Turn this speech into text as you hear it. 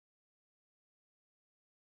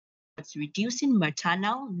reducing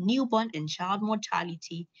maternal, newborn, and child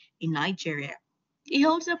mortality in Nigeria. He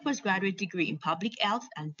holds a postgraduate degree in public health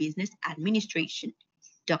and business administration.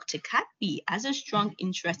 Dr. Katby has a strong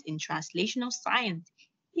interest in translational science.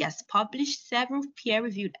 He has published several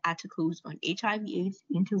peer-reviewed articles on HIV/AIDS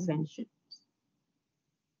intervention.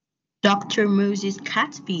 Dr. Moses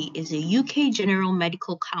Katby is a UK General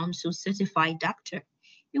Medical Council certified doctor.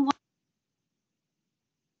 He was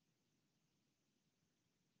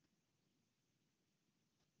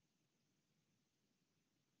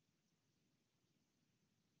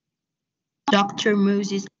Dr.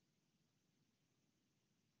 Moses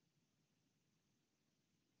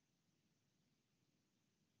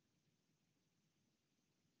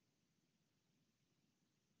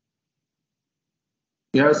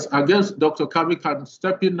Yes, I guess Dr. Kabi can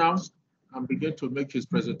step in now and begin to make his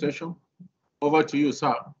presentation. Over to you,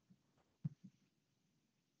 sir.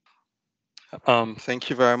 Thank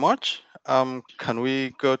you very much. Can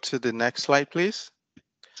we go to the next slide, please?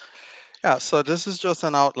 Yeah, so this is just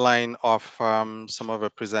an outline of some of the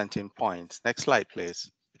presenting points. Next slide,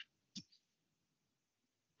 please.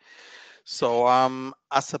 So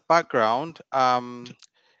as a background,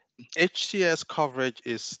 HTS coverage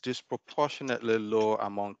is disproportionately low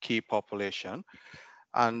among key population.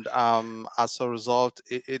 And as a result,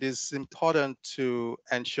 it is important to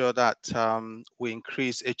ensure that we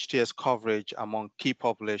increase HTS coverage among key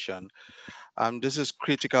population. This is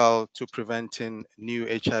critical to preventing new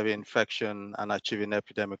HIV infection and achieving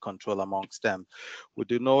epidemic control amongst them. We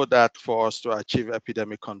do know that for us to achieve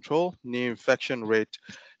epidemic control, new infection rate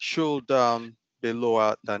should be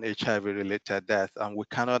lower than HIV-related death, and we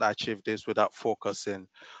cannot achieve this without focusing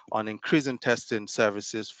on increasing testing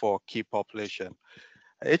services for key population.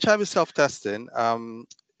 HIV self-testing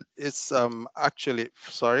is actually,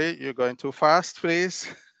 sorry, you're going too fast, please.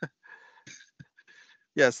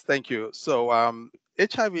 Yes, thank you. So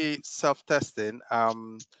HIV self-testing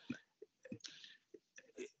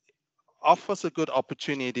offers a good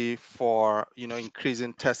opportunity for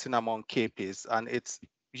increasing testing among KPs, and it's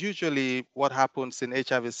usually what happens in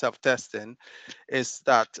HIV self-testing is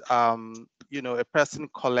that a person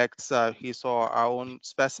collects his or her own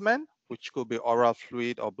specimen, which could be oral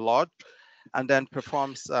fluid or blood, and then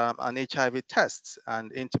performs an HIV test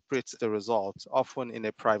and interprets the results, often in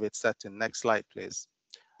a private setting. Next slide, please.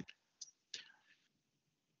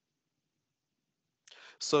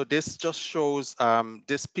 So this just shows,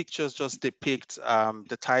 these pictures just depict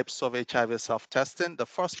the types of HIV self-testing. The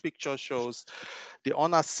first picture shows the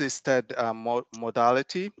unassisted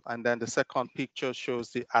modality, and then the second picture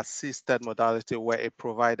shows the assisted modality where a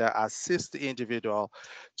provider assists the individual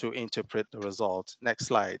to interpret the results. Next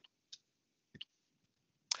slide.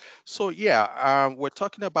 So yeah, we're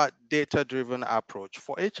talking about data-driven approach.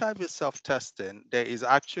 For HIV self-testing, there is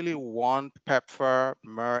actually one PEPFAR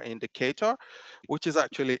MER indicator, which is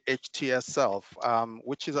actually HTS self,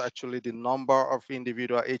 which is actually the number of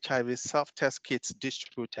individual HIV self-test kits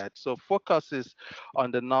distributed. So focus is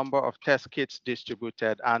on the number of test kits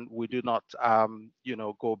distributed, and we do not,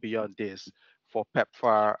 go beyond this for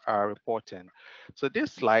PEPFAR reporting. So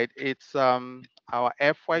this slide, it's our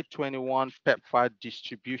FY21 PEPFAR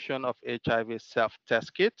distribution of HIV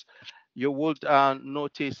self-test kit. You would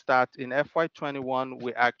notice that in FY21,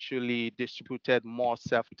 we actually distributed more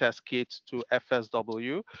self-test kits to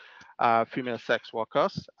FSW, female sex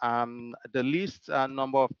workers. The least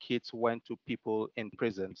number of kits went to people in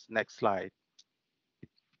prisons. Next slide.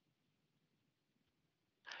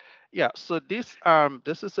 Yeah, so this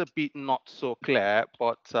is a bit not so clear,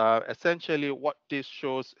 but essentially what this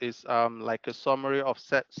shows is like a summary of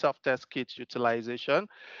self-test kits utilization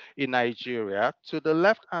in Nigeria. To the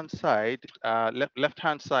left-hand side,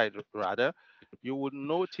 left-hand side rather, you would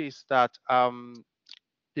notice that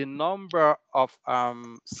the number of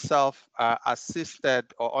self-assisted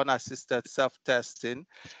or unassisted self-testing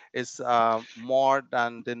is more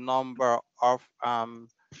than the number of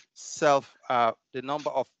the number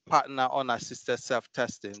of partner unassisted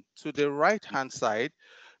self-testing. To the right-hand side,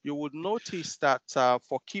 you would notice that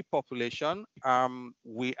for key population,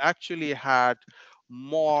 we actually had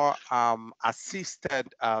more assisted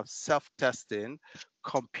self-testing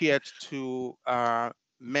compared to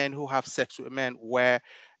men who have sex with men, where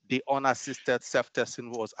the unassisted self-testing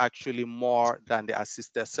was actually more than the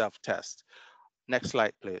assisted self-test. Next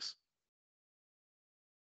slide, please.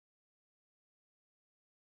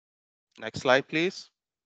 Next slide, please.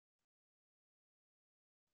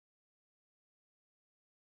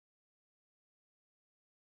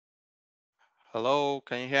 Hello,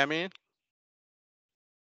 can you hear me?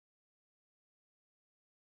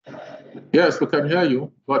 Yes, we can hear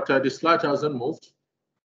you, but the slide hasn't moved.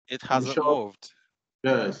 It I'm hasn't sure, moved.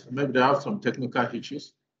 yes, maybe they have some technical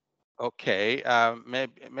hitches. Okay,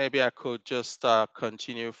 maybe I could just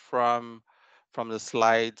continue from the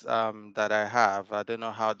slides that I have. I don't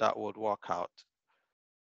know how that would work out.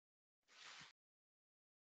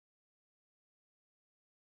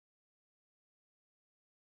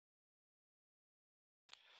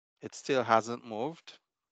 It still hasn't moved.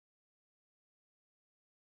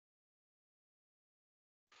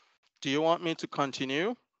 Do you want me to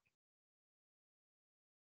continue?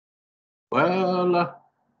 Well,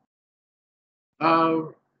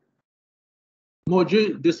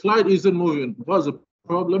 Moji, the slide isn't moving. What's the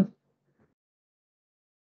problem?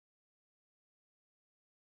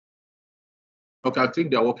 Okay, I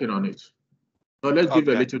think they're working on it. So let's give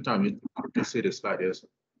a Okay. little time to see the slide. Yes.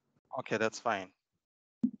 Okay, that's fine.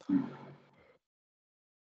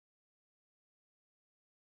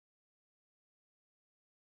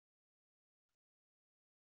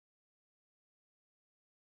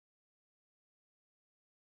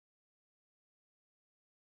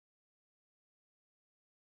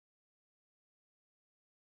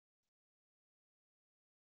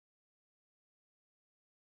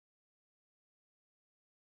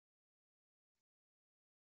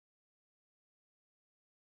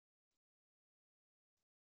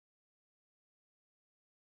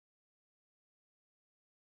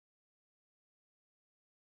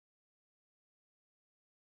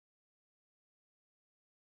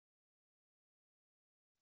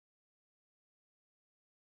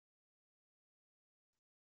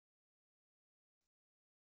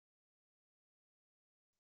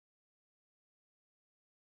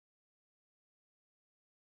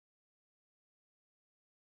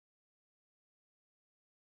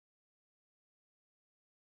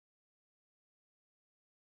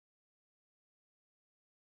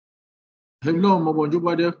 Hello,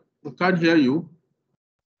 Mobonjubade. We can't hear you.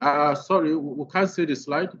 Sorry, we can't see the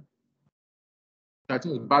slide. I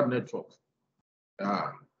think it's bad network.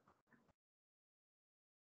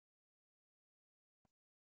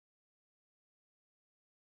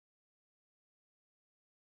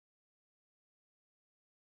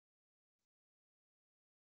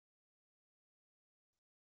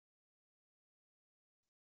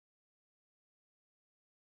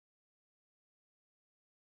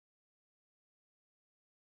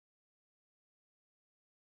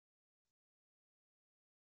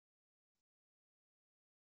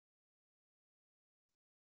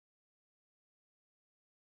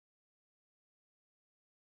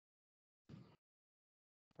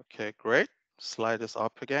 Okay, great. Slide is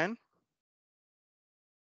up again.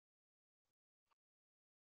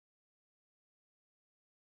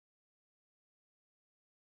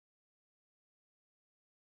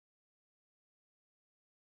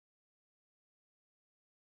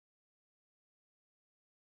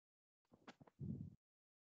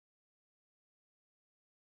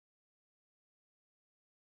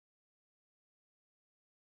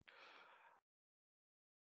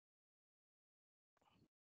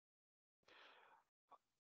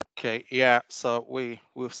 Okay, yeah, so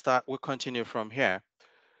we'll continue from here.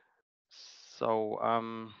 So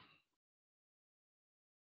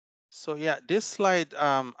yeah, this slide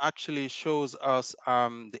actually shows us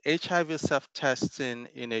the HIV self-testing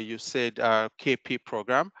in a USAID KP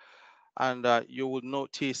program. And you will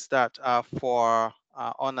notice that for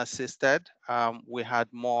unassisted, we had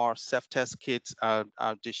more self-test kits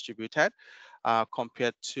distributed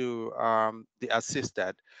compared to the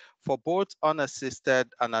assisted. For both unassisted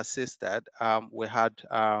and assisted, we had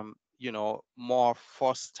more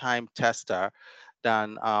first-time tester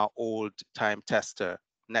than old-time tester.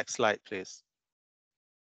 Next slide, please.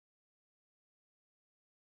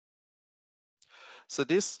 So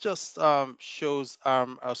this just shows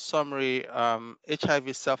a summary.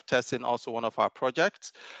 HIV self-testing, also one of our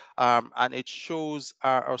projects, and it shows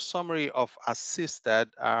a summary of assisted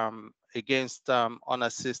against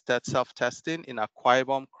unassisted self-testing in Akwa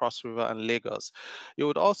Ibom, Cross River, and Lagos. You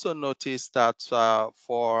would also notice that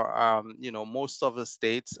for most of the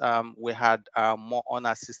states, we had more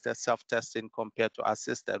unassisted self-testing compared to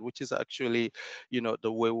assisted, which is actually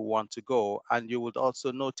the way we want to go. And you would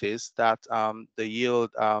also notice that the yield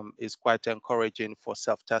is quite encouraging for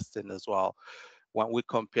self-testing as well when we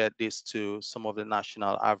compare this to some of the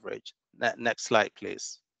national average. Next slide,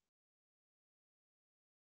 please.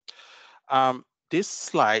 This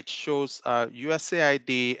slide shows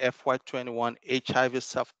USAID FY21 HIV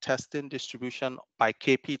self-testing distribution by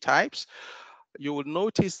KP types. You will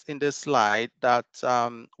notice in this slide that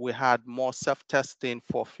we had more self-testing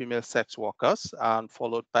for female sex workers,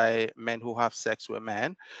 followed by men who have sex with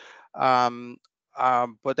men.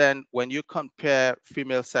 But then when you compare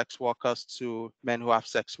female sex workers to men who have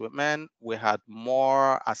sex with men, we had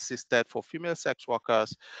more assisted for female sex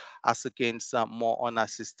workers as against more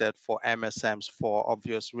unassisted for MSMs for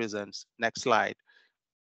obvious reasons. Next slide.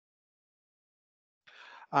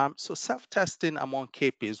 So self-testing among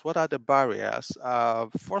KPs, what are the barriers?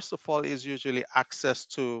 First of all, is usually access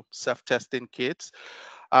to self-testing kits.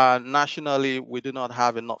 Nationally, we do not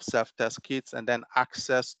have enough self-test kits, and then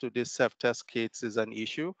access to these self-test kits is an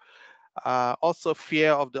issue. Also,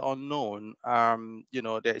 fear of the unknown.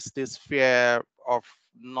 There is this fear of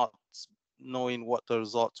not knowing what the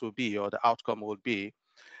results will be or the outcome will be.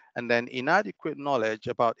 And then inadequate knowledge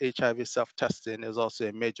about HIV self-testing is also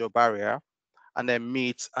a major barrier. And then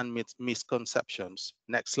myths and misconceptions.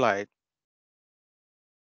 Next slide.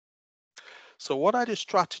 So what are the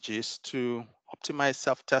strategies to optimize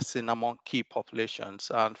self-testing among key populations?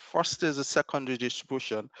 And first is the secondary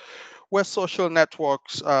distribution, where social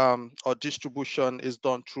networks or distribution is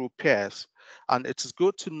done through peers. And it is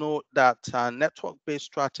good to note that network-based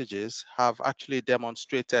strategies have actually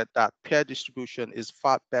demonstrated that peer distribution is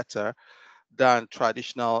far better than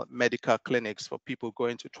traditional medical clinics, for people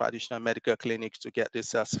going to traditional medical clinics to get these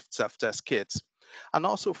self-test kits. And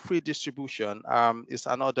also free distribution is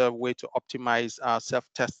another way to optimize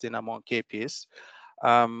self-testing among KPs,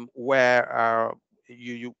 where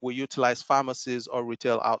we utilize pharmacies or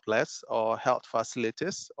retail outlets or health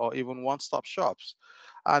facilities or even one-stop shops.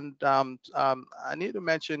 And I need to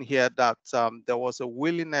mention here that there was a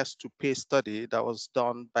willingness to pay study that was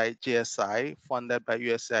done by GSI, funded by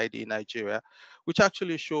USAID in Nigeria, which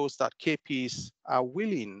actually shows that KPs are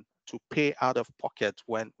willing to pay out of pocket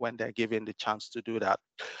when they're given the chance to do that.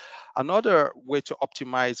 Another way to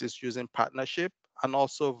optimize is using partnership and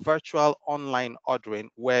also virtual online ordering,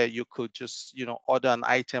 where you could just order an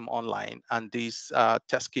item online and these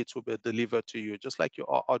test kits will be delivered to you, just like you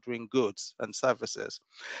are ordering goods and services.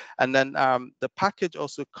 And then the package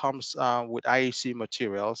also comes with IEC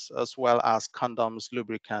materials, as well as condoms,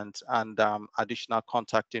 lubricants, and additional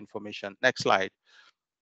contact information. Next slide.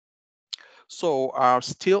 So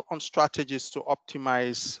still on strategies to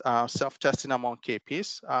optimize self-testing among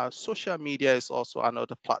KPs, social media is also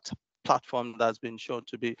another platform that's been shown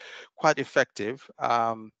to be quite effective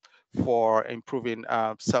for improving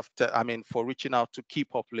for reaching out to key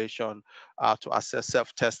population to assess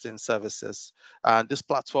self-testing services. And this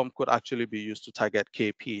platform could actually be used to target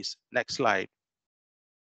KPs. Next slide.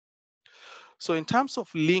 So in terms of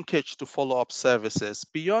linkage to follow-up services,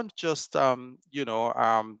 beyond just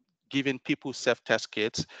giving people self-test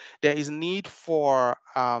kits, there is need for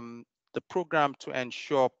the program to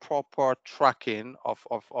ensure proper tracking of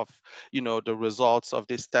the results of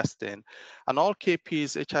this testing. And all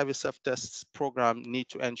KPs HIV self-test program need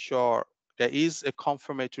to ensure there is a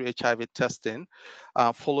confirmatory HIV testing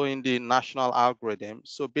following the national algorithm.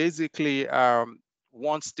 So basically,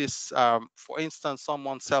 once this, for instance,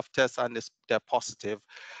 someone self-tests and they're positive,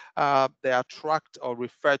 they are tracked or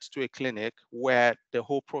referred to a clinic where the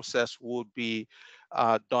whole process would be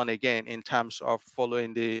done again in terms of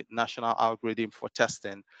following the national algorithm for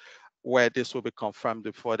testing, where this will be confirmed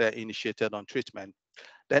before they're initiated on treatment.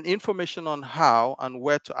 Then information on how and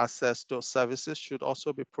where to access those services should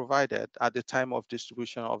also be provided at the time of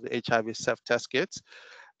distribution of the HIV self-test kits.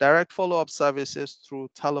 Direct follow-up services through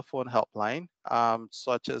telephone helpline,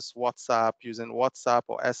 such as WhatsApp, using WhatsApp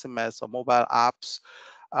or SMS or mobile apps,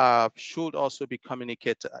 should also be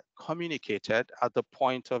communicated at the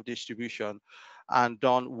point of distribution and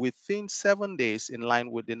done within 7 days in line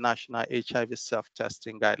with the national HIV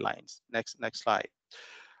self-testing guidelines. Next slide.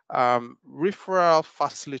 Referral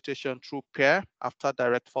facilitation through peer after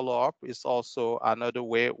direct follow-up is also another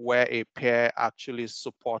way where a peer actually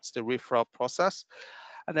supports the referral process.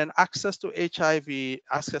 And then access to HIV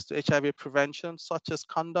prevention, such as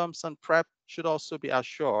condoms and PrEP, should also be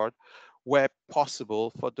assured where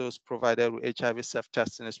possible for those provided with HIV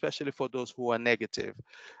self-testing, especially for those who are negative.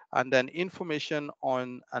 And then information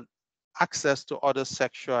on and access to other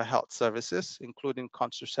sexual health services, including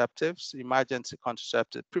contraceptives, emergency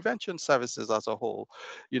contraceptive, prevention services as a whole,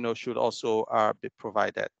 should also be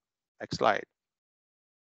provided. Next slide.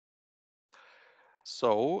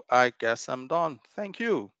 So I guess I'm done. Thank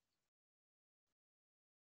you.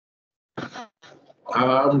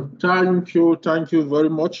 Thank you very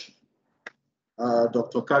much,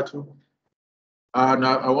 Dr. Katu. And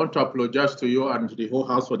I want to apologize to you and the whole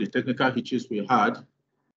house for the technical hitches we had.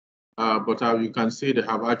 But you can see they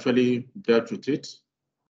have actually dealt with it.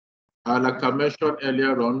 Like I mentioned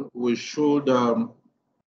earlier on, we should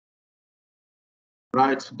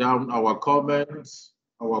write down our comments,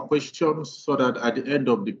 our questions so that at the end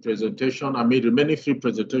of the presentation, the remaining 3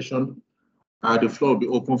 presentations, the floor will be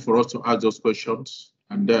open for us to ask those questions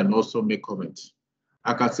and then also make comments.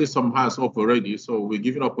 I can see some hands up already, so we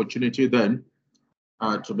give you an opportunity then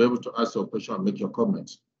to be able to ask your question and make your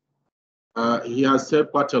comments. He has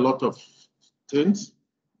said quite a lot of things.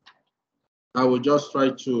 I will just try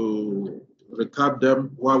to recap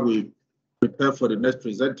them while we prepare for the next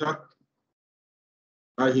presenter.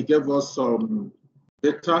 He gave us some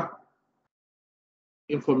data,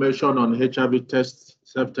 information on HIV tests,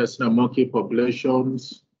 self-testing among key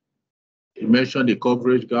populations. He mentioned the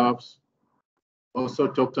coverage gaps. Also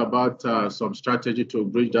talked about some strategy to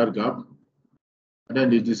bridge that gap. And then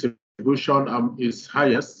the distribution is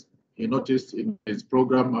highest, he noticed in his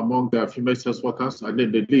program among the female sex workers, and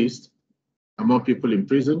then the least among people in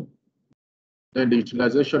prison. Then the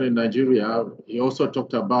utilization in Nigeria, he also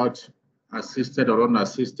talked about assisted or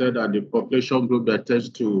unassisted, and the population group that tends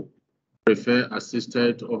to prefer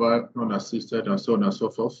assisted over non-assisted, and so on and so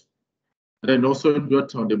forth. And then also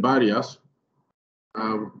built on the barriers.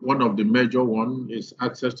 One of the major ones is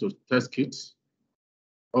access to test kits,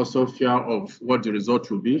 also fear of what the result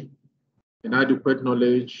will be, inadequate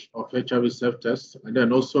knowledge of HIV self-test, and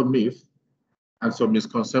then also myth and some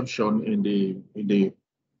misconception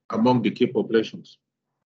among the key populations.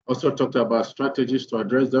 Also talked about strategies to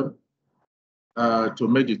address them, to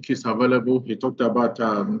make the kits available. He talked about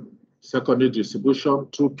secondary distribution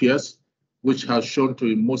through peers, which has shown to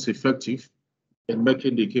be most effective in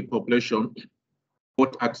making the key population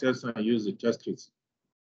both access and use the test kits.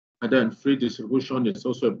 And then free distribution is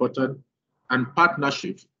also important, and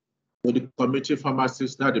partnership with the community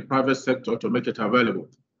pharmacists and the private sector to make it available.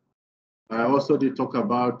 I also did talk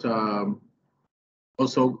about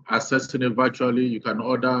also accessing it virtually. You can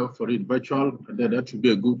order for it virtual, and then that should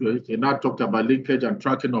be a good way. He now talked about linkage and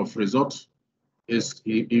tracking of results.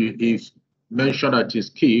 He mentioned that it's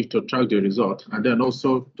key to track the result, and then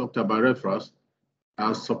also talked about referrals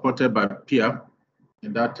supported by peer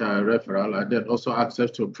in that referral, and then also access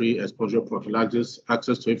to pre-exposure prophylaxis,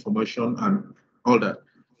 access to information, and all that.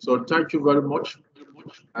 So thank you very much.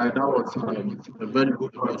 And that was a very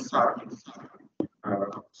good answer.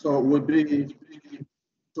 So we'll be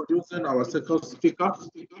introducing our second speaker.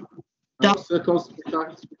 Our second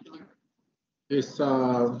speaker is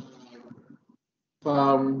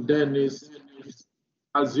from Dennis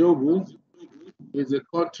Aziogu. Is a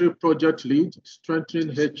country project lead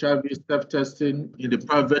strengthening HIV self-testing in the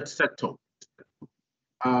private sector.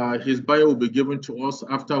 His bio will be given to us,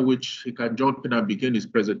 after which he can jump in and begin his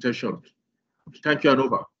presentation. Thank you, and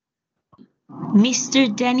over.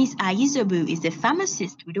 Mr. Dennis Ayizobu is a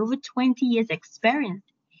pharmacist with over 20 years experience.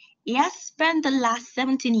 He has spent the last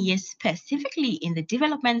 17 years specifically in the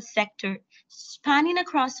development sector, spanning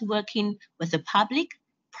across working with the public,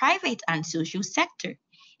 private, and social sector,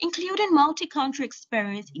 including multi-country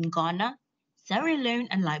experience in Ghana, Sierra Leone,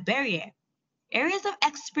 and Liberia. Areas of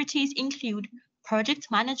expertise include project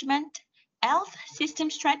management, health system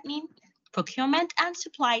strengthening, procurement and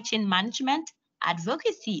supply chain management,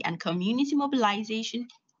 advocacy and community mobilization,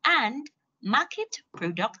 and market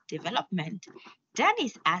product development.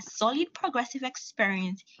 Dennis has solid progressive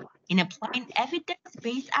experience in applying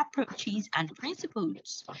evidence-based approaches and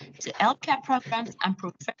principles to healthcare programs and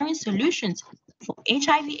preferring solutions for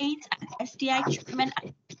HIV/AIDS and STI treatment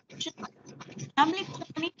and prevention, family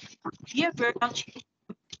planning, behavioral change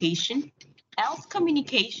communication, health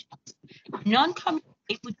communications,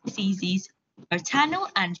 non-communicable diseases, maternal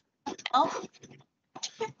and health,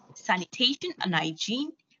 sanitation and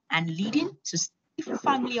hygiene, and leading to safe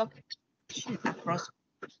family operation across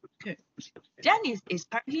the country. Dennis is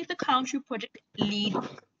currently the country project lead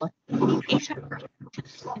for HIV.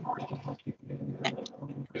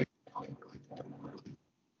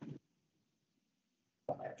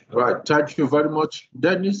 Right, thank you very much.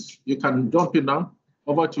 Dennis, you can jump in now.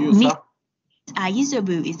 Over to you, sir.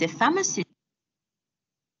 Ayizobu is a pharmacist.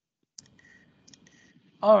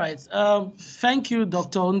 All right. Thank you,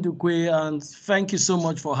 Dr. Ndukwe, and thank you so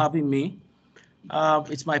much for having me.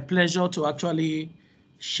 It's my pleasure to actually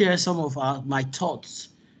share some of my thoughts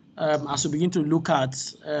as we begin to look at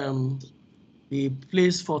the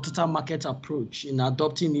place for total market approach in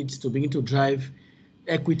adopting it to begin to drive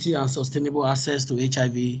equity and sustainable access to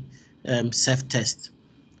HIV self-test.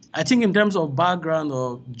 I think in terms of background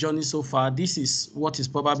or journey so far, this is what is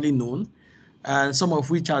probably known, and some of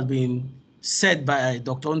which has been said by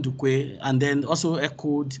Dr. Ndukwe and then also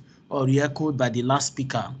echoed or re-echoed by the last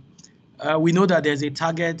speaker. We know that there's a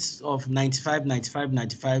target of 95, 95,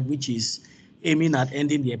 95, which is aiming at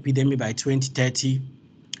ending the epidemic by 2030.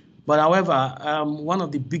 But however, one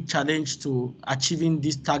of the big challenge to achieving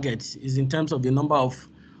this target is in terms of the number of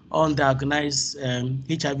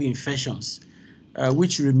undiagnosed HIV infections,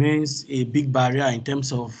 which remains a big barrier in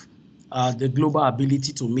terms of the global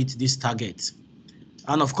ability to meet this target.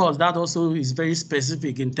 And of course, that also is very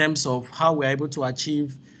specific in terms of how we're able to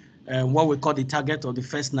achieve what we call the target of the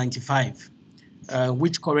first 95,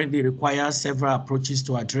 which currently requires several approaches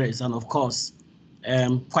to address. And of course,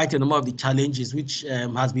 quite a number of the challenges which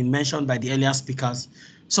has been mentioned by the earlier speakers,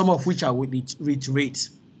 some of which I would reiterate.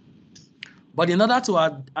 But in order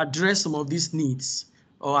to address some of these needs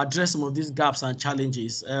or address some of these gaps and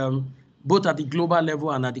challenges, both at the global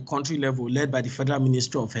level and at the country level, led by the Federal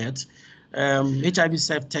Ministry of Health, HIV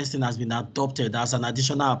self-testing has been adopted as an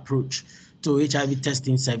additional approach to HIV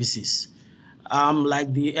testing services.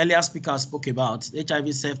 Like the earlier speaker spoke about,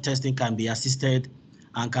 HIV self-testing can be assisted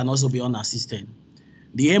and can also be unassisted.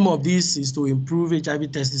 The aim of this is to improve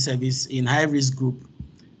HIV testing service in high-risk group,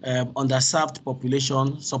 underserved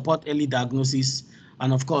population, support early diagnosis,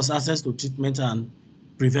 and of course, access to treatment and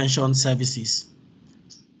prevention services.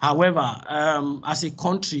 However, as a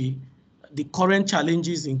country, the current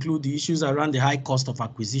challenges include the issues around the high cost of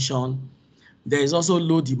acquisition. There is also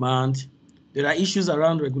low demand. There are issues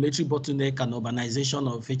around regulatory bottleneck and urbanization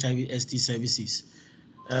of HIVST services.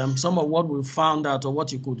 Some of what we found out or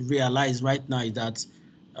what you could realize right now is that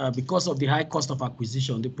because of the high cost of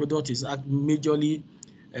acquisition, the product is majorly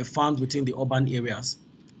found within the urban areas.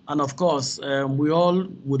 And of course, we all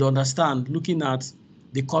would understand, looking at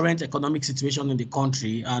the current economic situation in the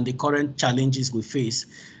country and the current challenges we face,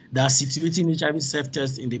 that situating HIV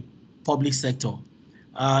self-test in the public sector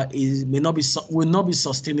will not be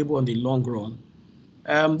sustainable in the long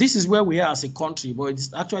run. This is where we are as a country, but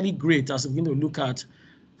it's actually great as we begin to look at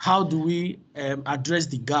how do we address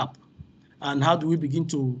the gap and how do we begin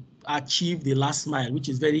to achieve the last mile, which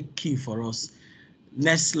is very key for us.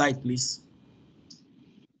 Next slide, please.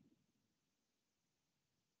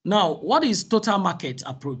 Now, what is total market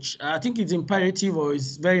approach? I think it's imperative or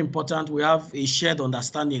it's very important we have a shared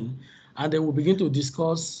understanding, and then we'll begin to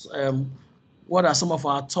discuss what are some of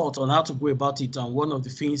our thoughts on how to go about it and some of the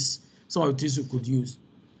things we could use.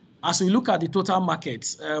 As we look at the total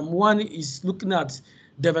market, one is looking at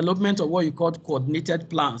development of what you call coordinated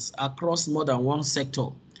plans across more than one sector.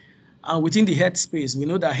 And within the health space, we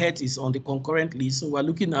know that health is on the concurrent list. So we're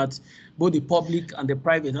looking at both the public and the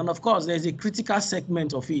private. And of course, there's a critical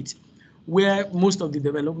segment of it where most of the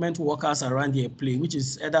development workers around here play, which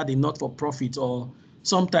is either the not-for-profit or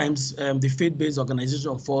sometimes the faith-based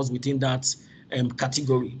organization falls within that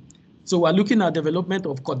category. So we're looking at development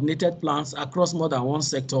of coordinated plans across more than one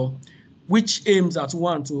sector, which aims at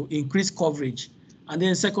one, to increase coverage, and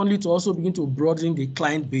then secondly, to also begin to broaden the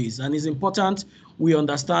client base. And it's important we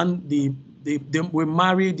understand we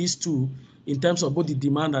marry these two in terms of both the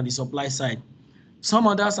demand and the supply side. Some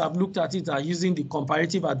others have looked at it as using the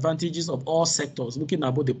comparative advantages of all sectors, looking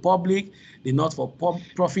at both the public, the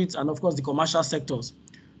not-for-profit, and of course the commercial sectors,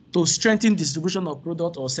 to strengthen distribution of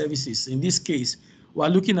product or services. In this case, we're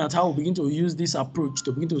looking at how we begin to use this approach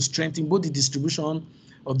to begin to strengthen both the distribution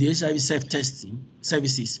of the HIV self-testing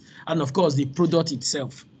services and of course the product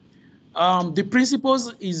itself. The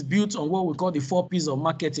principles is built on what we call the 4 P's of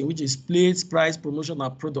marketing, which is place, price, promotion,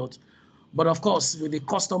 and product. But of course, with the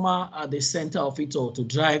customer at the center of it all to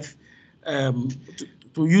drive, to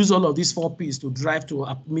use all of these 4 P's to drive to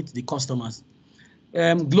meet the customers.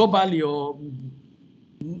 Globally, or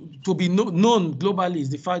to be known globally, is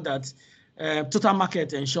the fact that total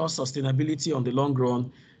market ensures sustainability on the long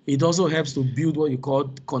run. It also helps to build what you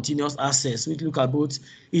call continuous access, which look at both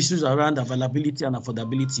issues around availability and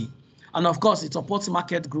affordability. And of course, it supports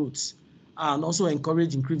market growth and also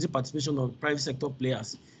encourage increasing participation of private sector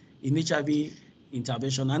players in HIV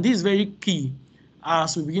intervention. And this is very key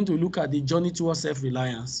as we begin to look at the journey towards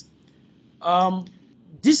self-reliance.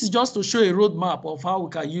 This is just to show a roadmap of how we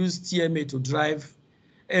can use TMA to drive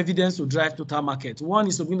evidence to drive total market. One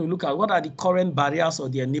is to begin to look at what are the current barriers or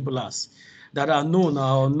the enablers that are known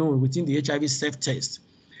or unknown within the HIV self-test.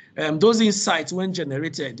 Those insights, when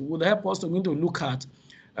generated, will help us to begin to look at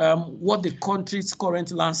what the country's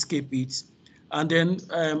current landscape is, and then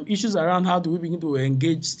issues around how do we begin to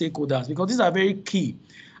engage stakeholders, because these are very key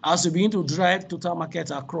as we begin to drive total market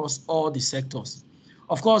across all the sectors.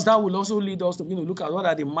 Of course, that will also lead us to begin to look at what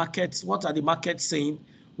are the markets saying,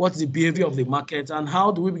 what's the behavior of the market, and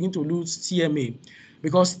how do we begin to use TMA,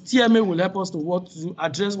 because TMA will help us to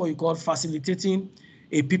address what you call facilitating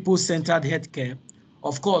a people-centered healthcare.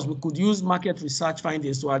 Of course, we could use market research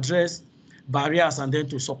findings to address barriers and then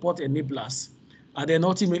to support enablers, and then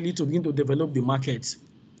ultimately to begin to develop the market.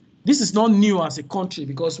 This is not new as a country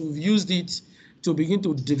because we've used it to begin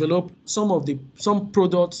to develop some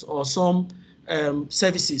products or some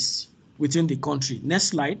services within the country. Next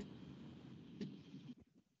slide.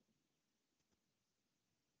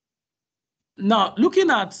 Now, looking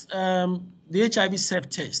at the HIV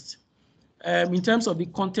self-test, in terms of the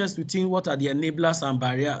context between what are the enablers and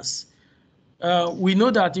barriers, we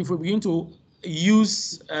know that if we begin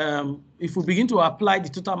to apply the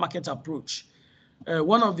total market approach,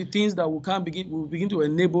 one of the things that will begin to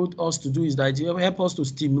enable us to do is that it will help us to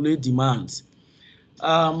stimulate demand.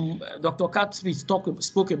 Dr. Kathy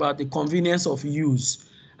spoke about the convenience of use.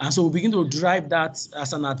 And so we begin to drive that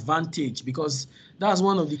as an advantage because that's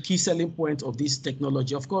one of the key selling points of this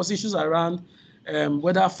technology. Of course, issues around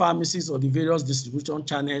whether pharmacies or the various distribution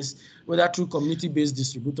channels, whether through community-based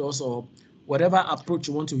distributors or whatever approach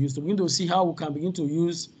you want to use, to begin to see how we can begin to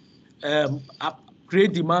use,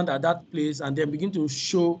 create demand at that place and then begin to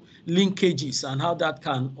show linkages and how that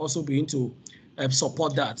can also begin to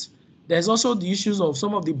support that. There's also the issues of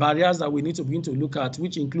some of the barriers that we need to begin to look at,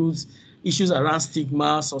 which includes issues around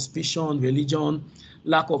stigma, suspicion, religion,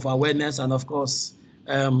 lack of awareness, and of course,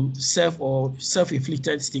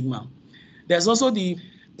 self-inflicted stigma. There's also the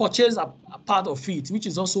purchase part of it, which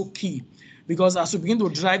is also key, because as we begin to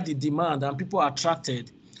drive the demand and people are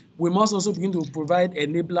attracted, we must also begin to provide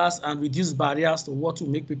enablers and reduce barriers to what will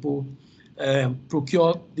make people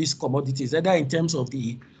procure these commodities, either in terms of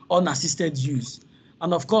the unassisted use.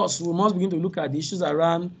 And of course, we must begin to look at the issues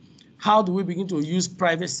around how do we begin to use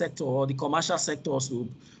private sector or the commercial sectors to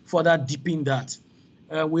further deepen that.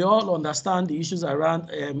 We all understand the issues around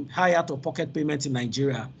high out-of-pocket payments in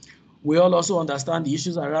Nigeria. We all also understand the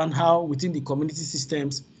issues around how within the community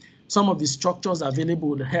systems, some of the structures available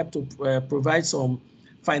will help to provide some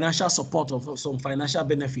financial support or some financial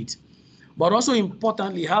benefit. But also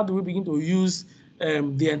importantly, how do we begin to use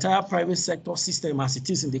the entire private sector system as it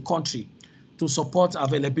is in the country to support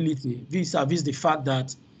availability, vis-a-vis the fact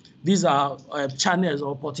that these are channels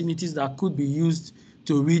or opportunities that could be used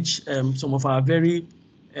to reach some of our very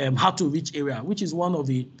hard-to-reach area, which is one of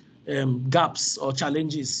the gaps or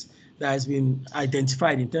challenges that has been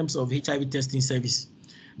identified in terms of HIV testing service.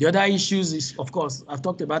 The other issues is, of course, I've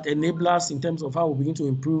talked about enablers in terms of how we begin to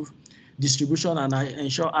improve distribution and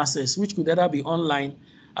ensure access, which could either be online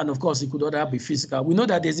and, of course, it could either be physical. We know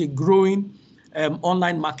that there's a growing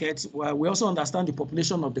online market where we also understand the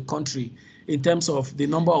population of the country in terms of the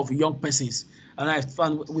number of young persons. And I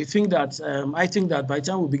think that by the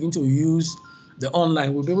time we begin to use the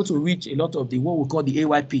online, we'll be able to reach a lot of the what we call the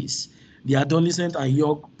AYPs, the adolescent and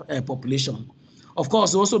young population. Of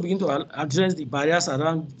course, we also begin to address the barriers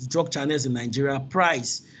around drug channels in Nigeria.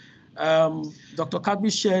 Price. Dr.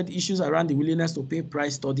 Kadbi shared issues around the willingness to pay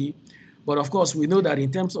price study. But of course, we know that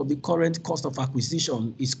in terms of the current cost of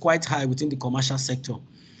acquisition, it's quite high within the commercial sector.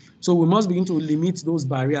 So we must begin to limit those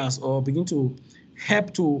barriers or begin to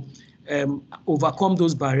help to overcome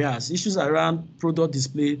those barriers, issues around product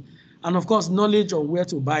display, and of course, knowledge of where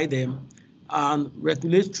to buy them, and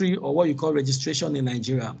regulatory or what you call registration in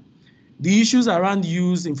Nigeria. The issues around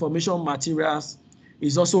use information materials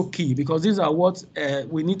is also key because these are what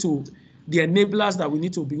we need to, the enablers that we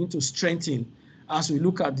need to begin to strengthen as we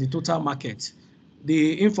look at the total market.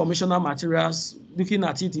 The informational materials, looking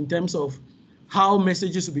at it in terms of how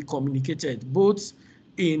messages will be communicated, both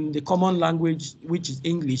in the common language, which is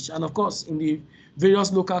English, and of course, in the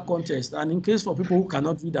various local contexts. And in case for people who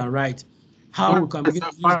cannot read and write, how we can begin to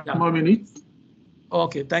use that. 5 more minutes.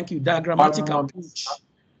 Okay, thank you. Diagrammatic approach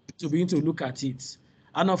to begin to look at it.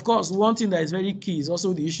 And of course, one thing that is very key is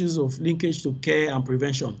also the issues of linkage to care and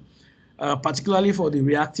prevention, particularly for the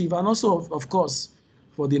reactive and also, of course,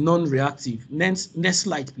 for the non-reactive. Next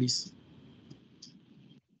slide, please.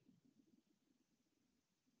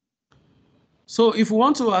 So if we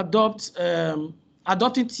want to adopt,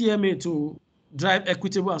 adopting TMA to drive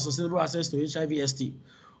equitable and sustainable access to HIVST,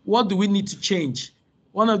 what do we need to change?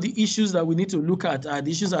 One of the issues that we need to look at are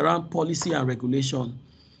the issues around policy and regulation.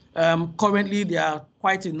 Currently, there are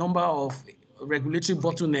quite a number of regulatory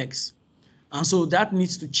bottlenecks, and so that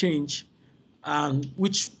needs to change, and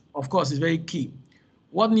which, of course, is very key.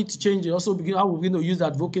 What needs to change is also how we're going to use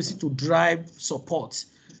advocacy to drive support.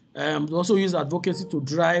 We also use advocacy to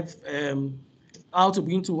drive how to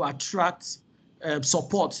begin to attract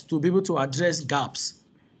support to be able to address gaps.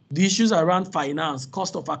 The issues around finance,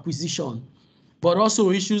 cost of acquisition, but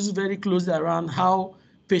also issues very closely around how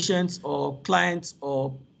patients or clients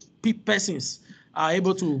or persons are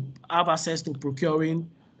able to have access to procuring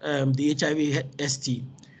the HIVST.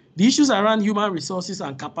 The issues around human resources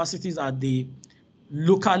and capacities at the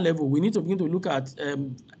local level, we need to begin to look at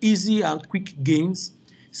easy and quick gains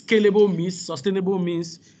scalable means, sustainable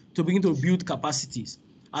means to begin to build capacities.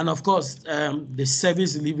 And of course, the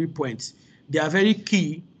service delivery points. They are very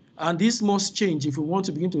key, and this must change if we want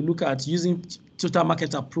to begin to look at using total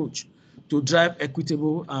market approach to drive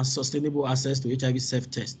equitable and sustainable access to HIV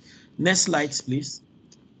self-test. Next slide, please.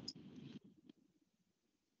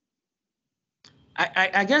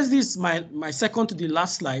 I guess this is my second to the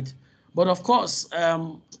last slide, but of course,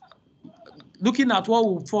 looking at what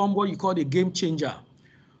will form what you call a game changer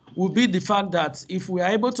will be the fact that if we are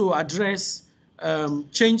able to address,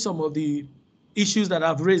 change some of the issues that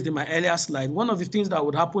I've raised in my earlier slide, one of the things that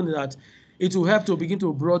would happen is that it will help to begin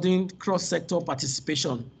to broaden cross-sector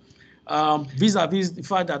participation, vis-a-vis the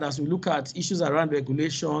fact that as we look at issues around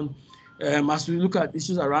regulation, as we look at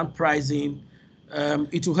issues around pricing,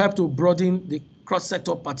 it will help to broaden the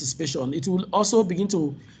cross-sector participation. It will also begin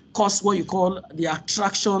to cause what you call the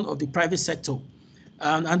attraction of the private sector.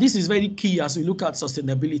 And this is very key as we look at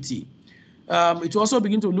sustainability. It will also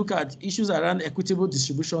begin to look at issues around equitable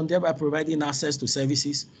distribution, thereby providing access to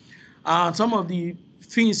services. And some of the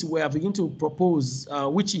things we are beginning to propose,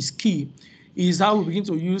 which is key, is how we begin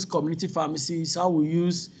to use community pharmacies, how we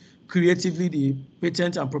use creatively the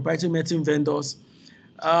patent and proprietary medicine vendors,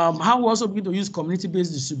 how we also begin to use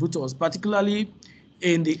community-based distributors, particularly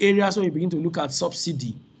in the areas where we begin to look at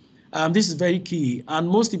subsidy. This is very key. And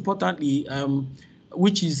most importantly,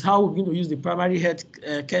 which is how we begin to use the primary health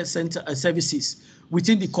care center services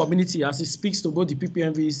within the community as it speaks to both the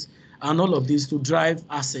PPMVs and all of this to drive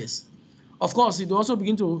access. Of course, it will also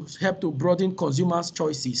begin to help to broaden consumers'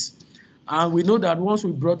 choices. And we know that once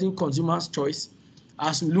we broaden consumers' choice,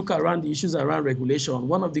 as we look around the issues around regulation,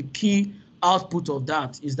 one of the key output of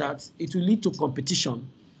that is that it will lead to competition.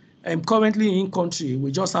 And currently in country,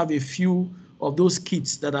 we just have a few of those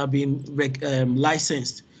kits that have been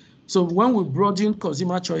licensed. So when we broaden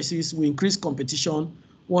consumer choices, we increase competition.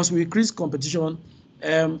 Once we increase competition,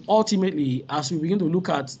 ultimately, as we begin to look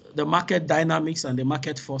at the market dynamics and the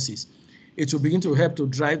market forces, it will begin to help to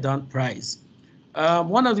drive down price.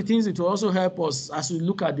 One of the things it will also help us as we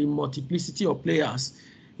look at the multiplicity of players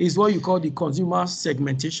is what you call the consumer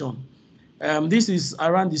segmentation. This is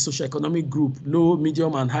around the socioeconomic group, low,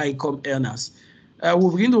 medium, and high income earners.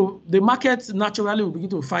 The market naturally will begin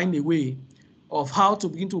to find a way of how to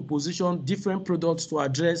begin to position different products to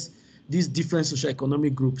address these different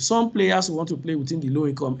socioeconomic groups. Some players who want to play within the low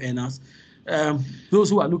income earners, those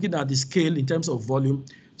who are looking at the scale in terms of volume.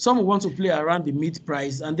 Some who want to play around the mid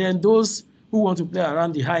price, and then those who want to play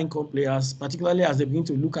around the high income players, particularly as they begin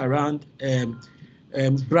to look around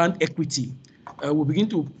brand equity. Will begin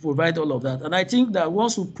to provide all of that. And I think that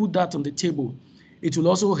once we put that on the table, it will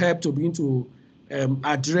also help to begin to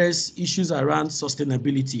address issues around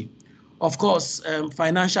sustainability. Of course,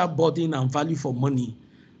 financial burden and value for money,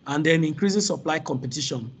 and then increasing supply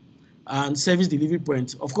competition and service delivery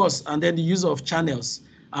points, of course, and then the use of channels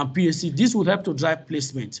and PSC. This will help to drive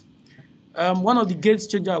placement. One of the gates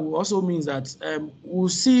changer will also means that we'll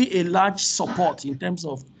see a large support in terms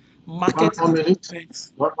of market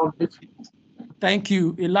development. Thank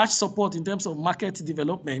you. A large support in terms of market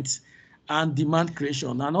development and demand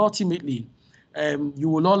creation. And ultimately, you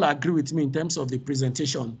will all agree with me in terms of the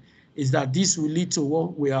presentation, is that this will lead to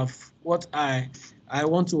what I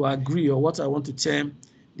want to agree, or what I want to term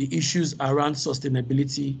the issues around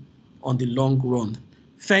sustainability on the long run.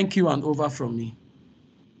 Thank you, and over from me.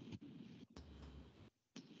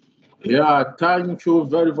 Yeah, thank you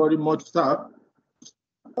very, very much, sir,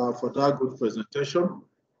 for that good presentation.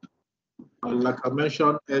 And like I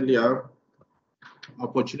mentioned earlier,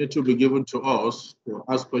 opportunity will be given to us to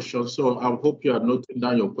ask questions. So I hope you are noting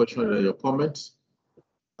down your questions and your comments.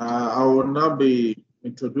 I will now be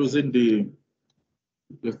introducing the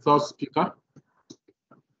third speaker.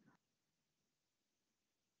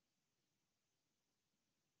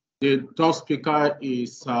 The third speaker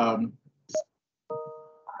is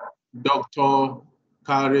Dr.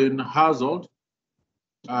 Karen Hazold.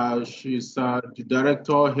 She's the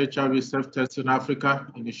Director, HIV Self Testing Africa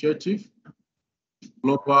Initiative,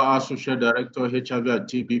 Global Associate Director, HIV and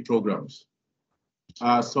TB Programs.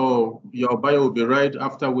 So your bio will be read,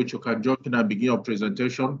 after which you can jump in and begin your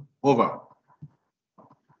presentation. Over.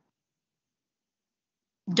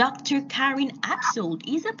 Dr. Karen Hazold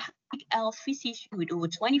is a public health physician with over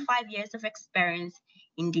 25 years of experience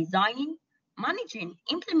in designing, managing,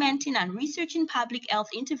 implementing, and researching public health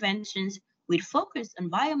interventions with focus on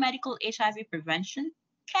biomedical HIV prevention,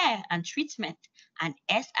 care and treatment, and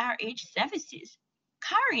SRH services.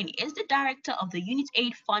 Karen is the director of the Unit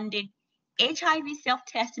 8-funded HIV Self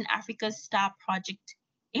Testing Africa's STAR project,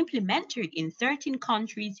 implemented in 13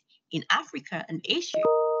 countries in Africa and Asia.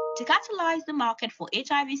 to catalyze the market for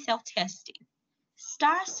HIV self-testing.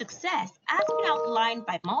 STAR's success has been outlined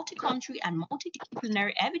by multi-country and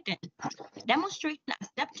multidisciplinary evidence, demonstrating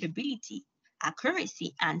acceptability,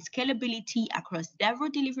 accuracy, and scalability across several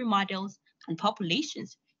delivery models and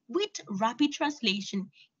populations, with rapid translation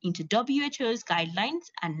into WHO's guidelines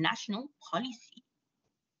and national policy.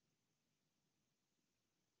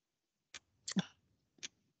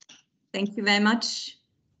 Thank you very much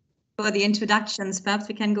for the introductions. Perhaps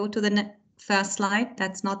we can go to the first slide.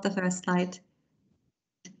 That's not the first slide.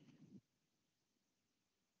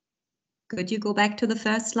 Could you go back to the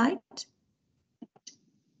first slide?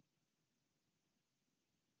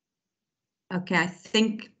 Okay, I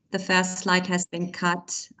think the first slide has been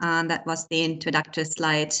cut. That was the introductory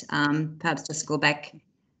slide. Perhaps just go back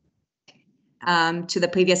to the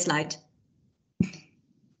previous slide.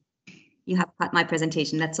 You have cut my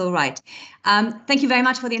presentation, that's all right. Thank you very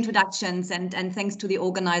much for the introductions, and thanks to the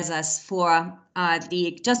organizers for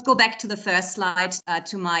just go back to the first slide,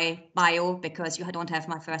 to my bio, because you don't have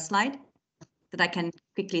my first slide, that I can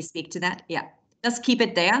quickly speak to that. Yeah, just keep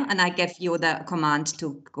it there, and I give you the command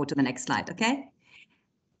to go to the next slide, okay?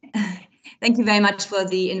 Thank you very much for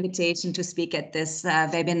the invitation to speak at this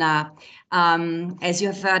webinar. As you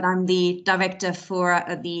have heard, I'm the director for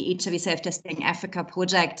the HIV Self-Testing Africa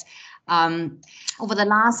project. Over the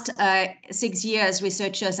last 6 years,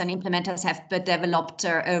 researchers and implementers have developed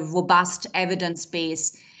a robust evidence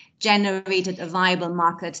base, generated a viable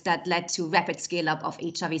market that led to rapid scale-up of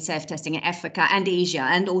HIV self-testing in Africa and Asia,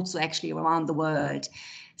 and also actually around the world.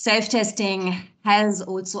 Self-testing has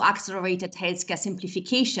also accelerated healthcare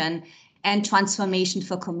simplification and transformation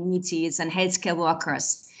for communities and healthcare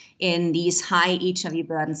workers in these high HIV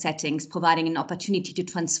burden settings, providing an opportunity to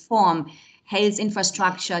transform health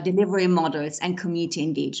infrastructure, delivery models, and community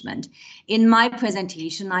engagement. In my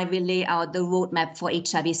presentation, I will lay out the roadmap for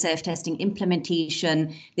HIV self-testing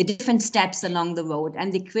implementation, the different steps along the road,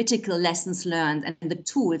 and the critical lessons learned and the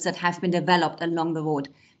tools that have been developed along the road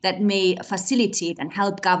that may facilitate and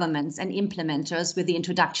help governments and implementers with the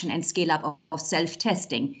introduction and scale-up of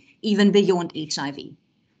self-testing, even beyond HIV.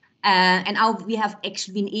 And how we have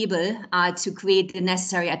actually been able to create the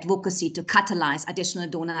necessary advocacy to catalyze additional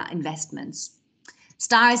donor investments.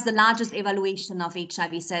 STAR is the largest evaluation of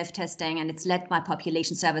HIV self-testing, and it's led by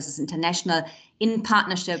Population Services International in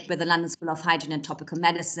partnership with the London School of Hygiene and Tropical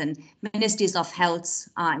Medicine, Ministries of Health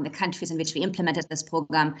in the countries in which we implemented this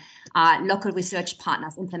program, local research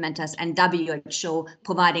partners, implementers, and WHO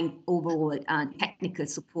providing overall technical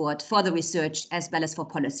support for the research as well as for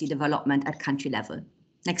policy development at country level.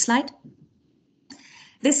 Next slide.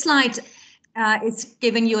 This slide is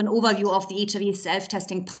giving you an overview of the HIV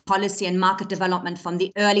self-testing policy and market development from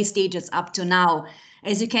the early stages up to now.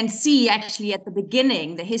 As you can see, actually at the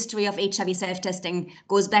beginning, the history of HIV self-testing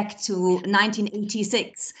goes back to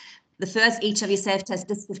 1986. The first HIV self-test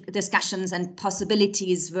discussions and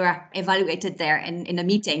possibilities were evaluated there in a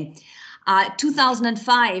meeting.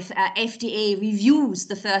 2005, FDA reviews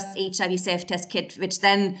the first HIV self-test kit, which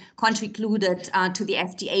then contributed to the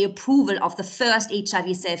FDA approval of the first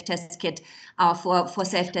HIV self-test kit for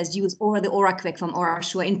self-test use, or the OraQuick from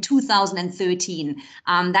OraSure in 2013.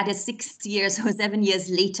 That is 6 years or 7 years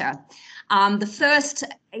later. The first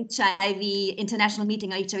HIV international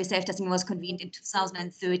meeting on HIV self-testing was convened in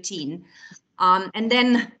 2013. And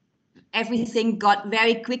then everything got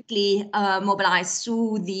very quickly mobilized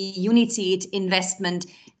through the United investment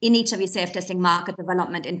in HIV self-testing market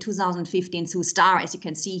development in 2015 through STAR, as you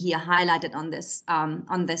can see here highlighted on this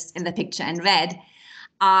in the picture in red,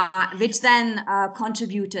 which then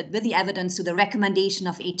contributed with the evidence to the recommendation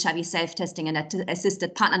of HIV self-testing and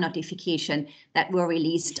assisted partner notification that were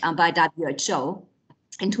released by WHO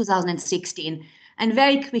in 2016. And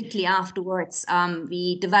very quickly afterwards,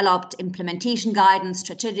 we developed implementation guidance,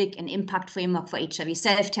 strategic and impact framework for HIV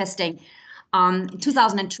self-testing. In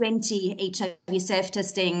 2020, HIV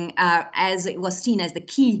self-testing, as it was seen as the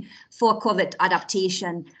key for COVID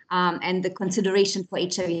adaptation and the consideration for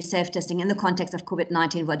HIV self-testing in the context of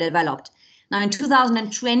COVID-19 were developed. Now in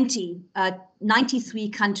 2020, 93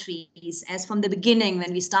 countries, as from the beginning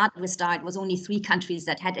when we started with STAR, it was only 3 countries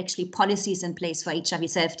that had actually policies in place for HIV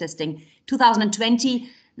self-testing. 2020,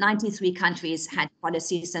 93 countries had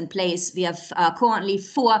policies in place. We have currently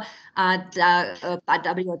 4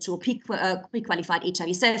 WHO pre-qualified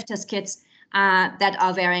HIV self-test kits that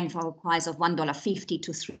are varying from a price of $1.50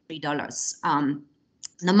 to $3.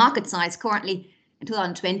 The market size currently in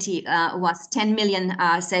 2020 was 10 million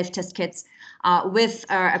self-test kits with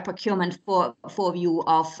a procurement for view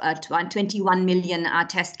of 21 million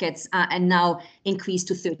test kits and now increased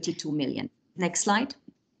to 32 million. Next slide.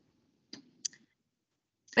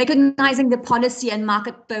 Recognizing the policy and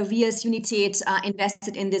market barriers, UNITAID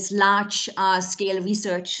invested in this large-scale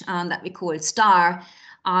research that we call STAR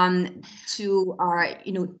that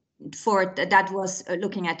was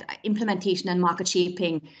looking at implementation and market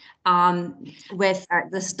shaping with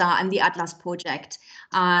the STAR and the Atlas project.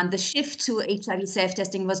 The shift to HIV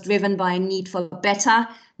self-testing was driven by a need for better,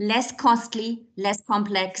 less costly, less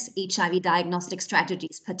complex HIV diagnostic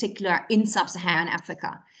strategies, particularly in sub-Saharan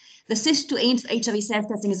Africa. The shift to HIV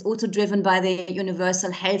self-testing is also driven by the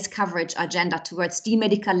universal health coverage agenda towards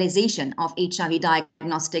demedicalization of HIV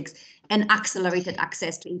diagnostics and accelerated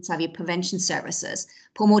access to HIV prevention services,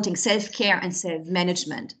 promoting self-care and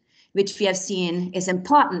self-management, which we have seen is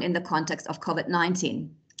important in the context of COVID-19.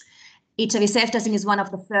 HIV self-testing is one of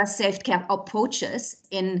the first self-care approaches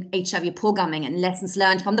in HIV programming, and lessons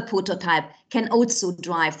learned from the prototype can also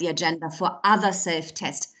drive the agenda for other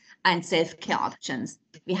self-test and self-care options.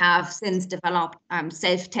 We have since developed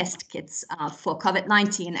self-test kits for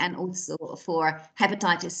COVID-19 and also for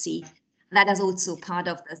hepatitis C. That is also part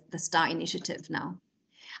of the STAR initiative now.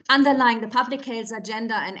 Underlying the public health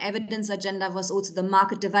agenda and evidence agenda was also the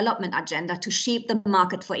market development agenda to shape the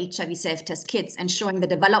market for HIV self-test kits, ensuring the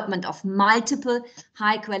development of multiple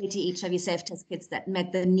high-quality HIV self-test kits that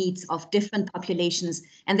met the needs of different populations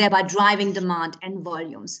and thereby driving demand and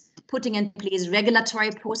volumes, putting in place regulatory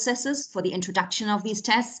processes for the introduction of these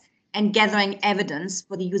tests and gathering evidence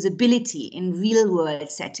for the usability in real-world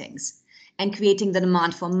settings, and creating the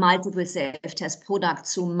demand for multiple self-test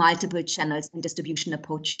products through multiple channels and distribution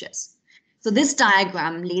approaches. So this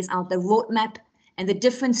diagram lays out the roadmap and the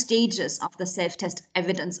different stages of the self-test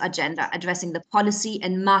evidence agenda, addressing the policy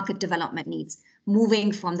and market development needs,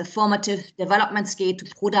 moving from the formative development scale to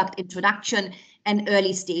product introduction and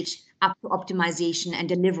early stage up to optimization and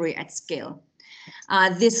delivery at scale.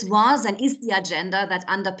 This was and is the agenda that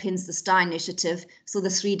underpins the STAR initiative, so the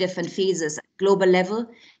 3 different phases at global level,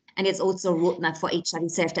 and it's also a roadmap for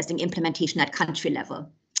HIV self-testing implementation at country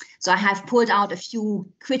level. So I have pulled out a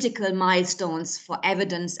few critical milestones for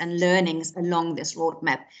evidence and learnings along this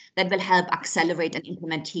roadmap that will help accelerate an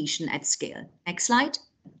implementation at scale. Next slide.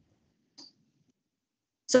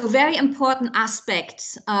 So a very important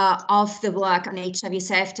aspect of the work on HIV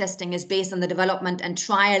self-testing is based on the development and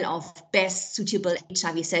trial of best suitable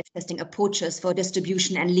HIV self-testing approaches for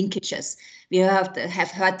distribution and linkages. We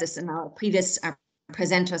have heard this in our previous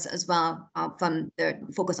presenters as well, from the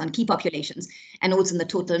focus on key populations and also in the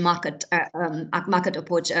total market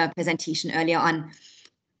approach presentation earlier on.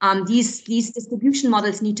 These distribution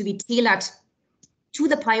models need to be tailored to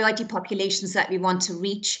the priority populations that we want to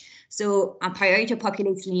reach. So a priority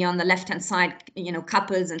population here on the left-hand side,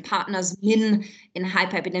 couples and partners, men in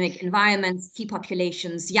hyper-epidemic environments, key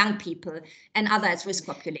populations, young people, and other at-risk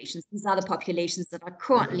populations. These are the populations that are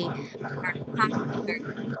currently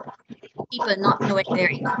people not knowing their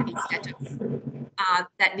HIV status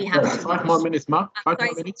that we have. 5 more minutes, Mark. 5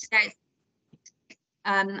 more minutes.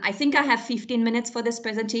 I think I have 15 minutes for this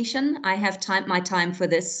presentation. I have my time for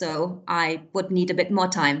this, so I would need a bit more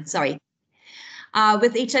time. Sorry.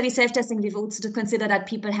 With HIV self-testing, we've also to consider that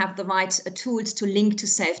people have the right tools to link to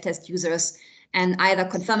self-test users and either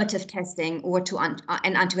confirmative testing or to an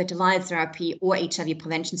antiretroviral therapy or HIV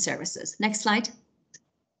prevention services. Next slide.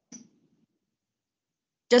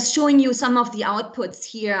 Just showing you some of the outputs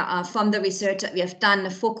here from the research that we have done.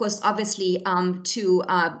 The focus obviously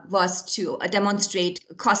was to demonstrate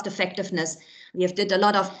cost effectiveness. We have did a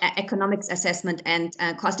lot of economics assessment and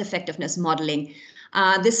cost effectiveness modeling.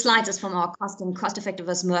 This slide is from our cost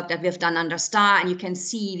effectiveness work that we have done under STAR, and you can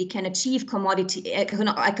see we can achieve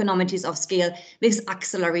economies of scale with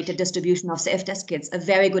accelerated distribution of self-test kits. A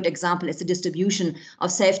very good example is the distribution of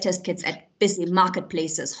self-test kits at busy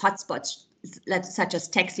marketplaces, hotspots, such as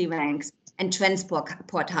taxi ranks and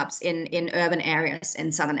transport hubs in urban areas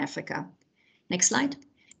in Southern Africa. Next slide.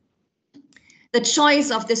 The choice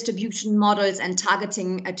of distribution models and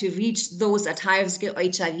targeting to reach those at higher risk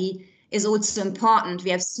HIV is also important. We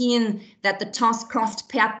have seen that the cost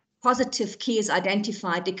per positive case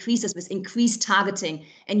identified decreases with increased targeting,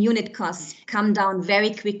 and unit costs come down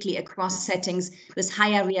very quickly across settings with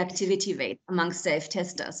higher reactivity rate among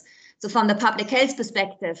self-testers. So from the public health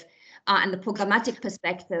perspective, and the programmatic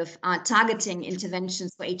perspective, targeting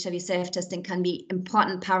interventions for HIV self-testing can be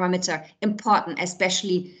important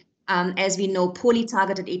especially as we know poorly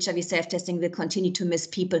targeted HIV self-testing will continue to miss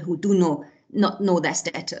people who do not know their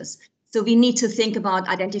status. So we need to think about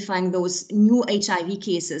identifying those new HIV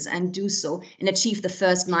cases and do so and achieve the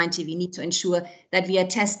first 90. We need to ensure that we are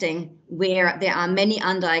testing where there are many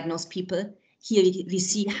undiagnosed people. Here we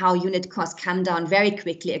see how unit costs come down very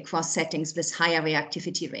quickly across settings with higher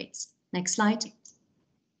reactivity rates. Next slide.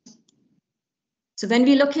 So when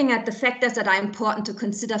we're looking at the factors that are important to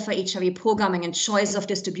consider for HIV programming and choice of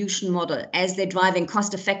distribution model as they're driving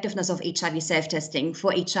cost effectiveness of HIV self-testing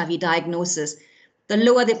for HIV diagnosis, the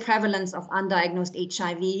lower the prevalence of undiagnosed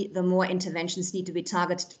HIV, the more interventions need to be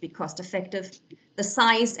targeted to be cost effective. The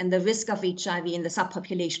size and the risk of HIV in the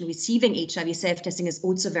subpopulation receiving HIV self-testing is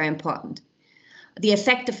also very important. The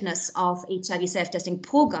effectiveness of HIV self-testing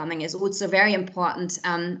programming is also very important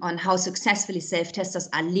on how successfully self-testers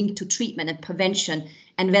are linked to treatment and prevention,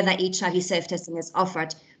 and whether HIV self-testing is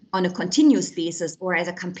offered on a continuous basis or as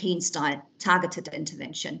a campaign-style targeted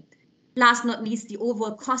intervention. Last but not least, the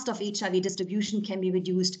overall cost of HIV distribution can be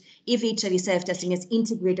reduced if HIV self-testing is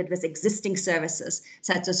integrated with existing services,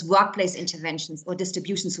 such as workplace interventions or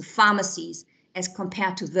distribution to pharmacies, as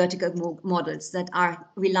compared to vertical models that are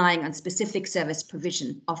relying on specific service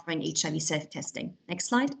provision offering HIV self-testing. Next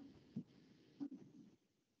slide.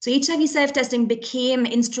 So HIV self-testing became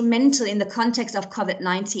instrumental in the context of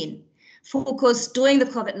COVID-19. Focus during the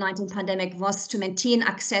COVID-19 pandemic was to maintain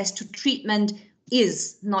access to treatment, we're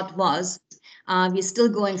still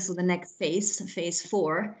going through the next phase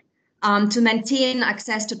 4, to maintain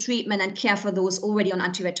access to treatment and care for those already on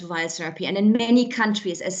antiretroviral therapy. And in many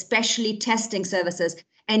countries, especially testing services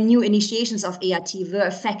and new initiations of ART were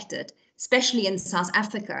affected, especially in South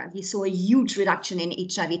Africa. We saw a huge reduction in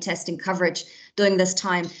HIV testing coverage during this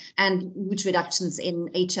time and huge reductions in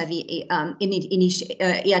ART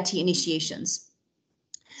initiations.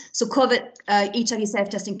 So HIV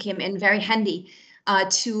self-testing came in very handy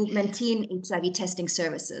to maintain HIV testing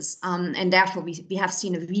services. And therefore, we have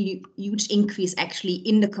seen a really huge increase actually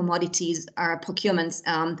in the commodities procurements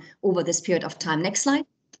over this period of time. Next slide.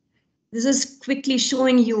 This is quickly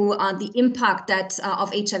showing you the impact that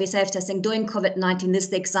of HIV self-testing during COVID-19. This is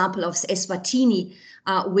the example of Eswatini,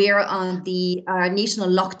 where the national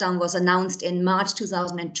lockdown was announced in March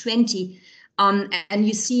 2020. And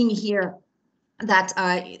you're seeing here that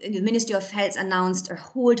the Ministry of Health announced a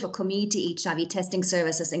hold for community HIV testing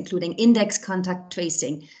services, including index contact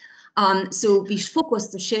tracing. So we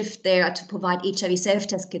focused the shift there to provide HIV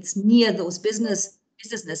self-test kits near those businesses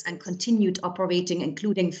and continued operating,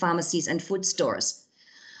 including pharmacies and food stores.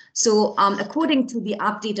 So according to the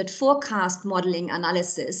updated forecast modeling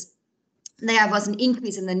analysis, there was an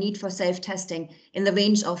increase in the need for self-testing in the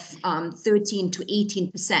range of 13 to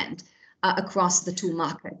 18% across the two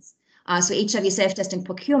markets. So HIV self-testing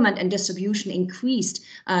procurement and distribution increased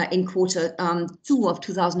in Q2 of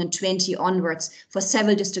 2020 onwards for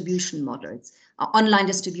several distribution models, online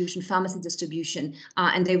distribution, pharmacy distribution,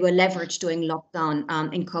 and they were leveraged during lockdown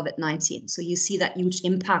in COVID-19. So you see that huge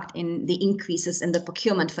impact in the increases in the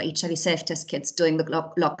procurement for HIV self-test kits during the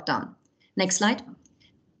lockdown. Next slide.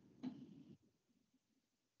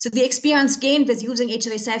 So the experience gained with using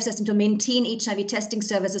HIV self-testing to maintain HIV testing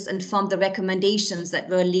services informed the recommendations that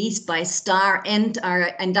were released by STAR and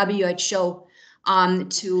WHO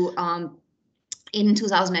in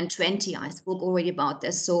 2020. I spoke already about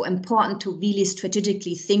this. So important to really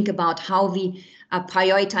strategically think about how we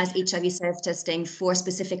prioritize HIV self-testing for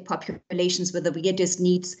specific populations with the weirdest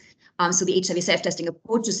needs. So the HIV self-testing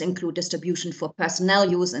approaches include distribution for personnel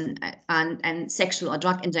use and sexual or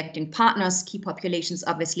drug injecting partners, key populations,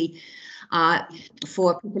 obviously,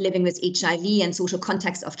 for people living with HIV and social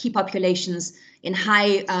context of key populations in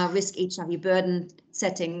high risk HIV burden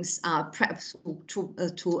settings,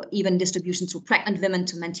 to even distribution to pregnant women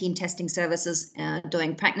to maintain testing services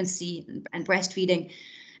during pregnancy and breastfeeding.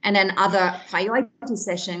 And then other priority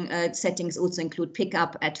settings also include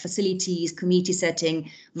pickup at facilities, community setting,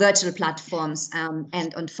 virtual platforms,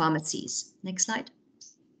 and on pharmacies. Next slide.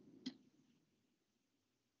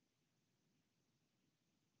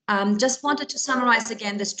 Just wanted to summarize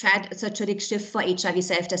again the strategic shift for HIV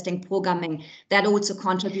self-testing programming that also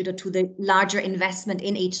contributed to the larger investment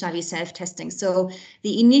in HIV self-testing. So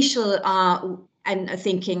the initial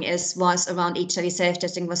thinking was around HIV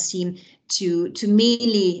self-testing was seen to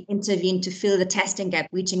mainly intervene to fill the testing gap,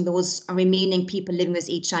 reaching those remaining people living with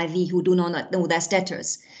HIV who do not know their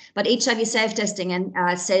status. But HIV self-testing and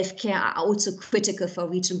self-care are also critical for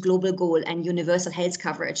reaching global goal and universal health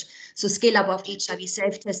coverage. So scale-up of HIV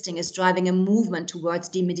self-testing is driving a movement towards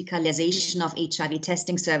demedicalization of HIV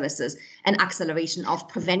testing services and acceleration of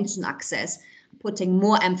prevention access, putting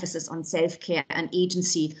more emphasis on self-care and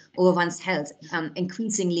agency over one's health,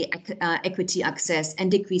 increasingly equity access and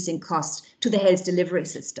decreasing costs to the health delivery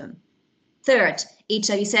system. Third,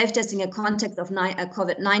 HIV self-testing in the context of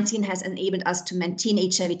COVID-19 has enabled us to maintain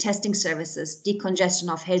HIV testing services,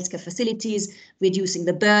 decongestion of healthcare facilities, reducing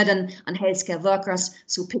the burden on healthcare workers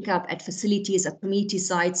through pickup at facilities at community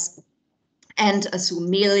sites, and through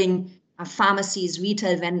mailing pharmacies,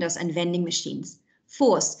 retail vendors, and vending machines.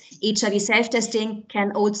 Fourth, HIV self-testing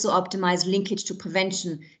can also optimize linkage to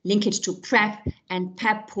prevention, linkage to PrEP and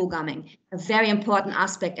PEP programming, a very important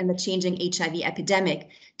aspect in the changing HIV epidemic.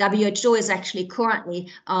 WHO is actually currently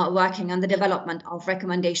working on the development of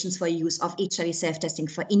recommendations for use of HIV self-testing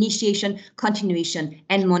for initiation, continuation,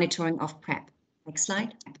 and monitoring of PrEP. Next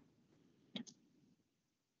slide.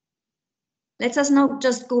 Let us now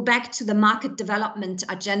just go back to the market development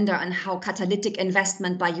agenda and how catalytic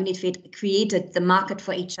investment by UNITAID created the market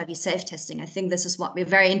for HIV self-testing. I think this is what we're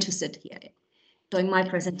very interested here in. During my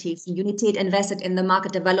presentation, UNITAID invested in the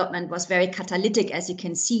market development was very catalytic, as you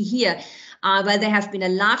can see here, where there have been a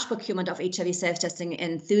large procurement of HIV self-testing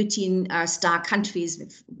in 13 star countries,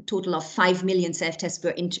 with a total of 5 million self-tests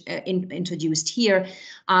were introduced here.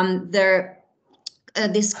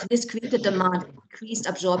 This created demand, increased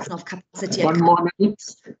absorption of capacity,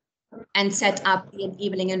 and set up the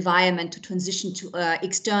enabling environment to transition to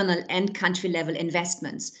external and country level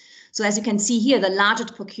investments. So as you can see here, the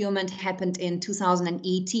largest procurement happened in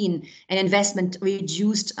 2018, and investment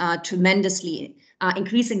reduced tremendously,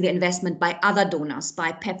 increasing the investment by other donors,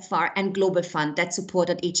 by PEPFAR and Global Fund that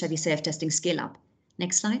supported HIV self-testing scale-up.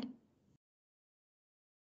 Next slide.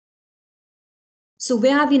 So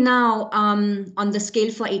where are we now on the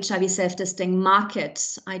scale for HIV self-testing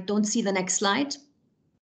market? I don't see the next slide.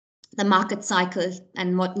 The market cycle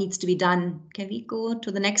and what needs to be done. Can we go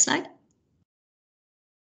to the next slide?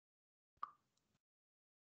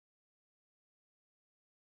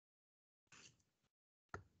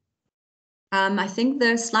 I think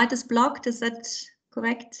the slide is blocked. Is that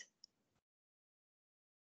correct?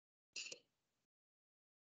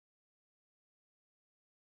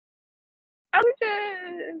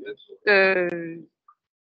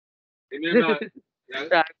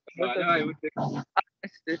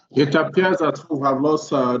 It appears that we have lost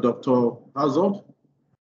Dr. Hazel.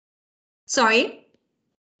 Sorry?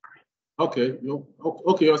 Okay,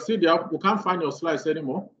 you're still there. We can't find your slides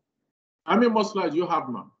anymore. How many more slides do you have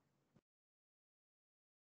now?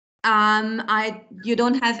 You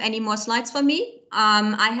don't have any more slides for me.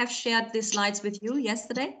 I have shared the slides with you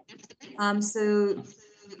yesterday. So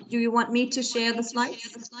do you want me to share the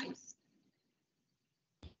slides?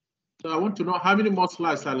 So I want to know how many more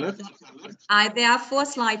slides are left. There are 4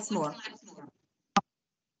 slides more.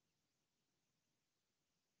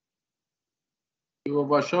 You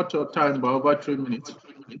overshot your time by over 3 minutes.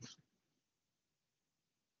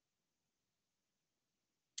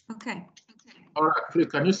 Okay. All right, please,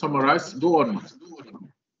 can you summarize? Go on.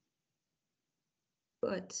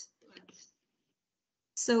 Good.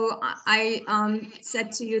 So I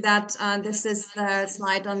said to you that this is the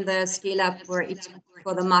slide on the scale up for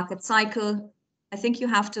the market cycle. I think you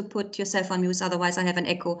have to put yourself on mute, otherwise I have an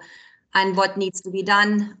echo. And what needs to be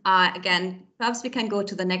done. Again, perhaps we can go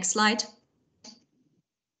to the next slide.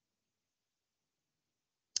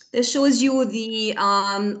 This shows you the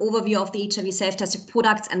overview of the HIV self-testing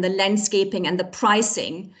products and the landscaping and the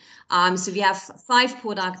pricing. So we have 5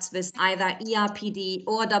 products with either ERPD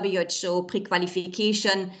or WHO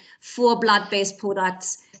pre-qualification, 4 blood-based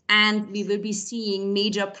products, and we will be seeing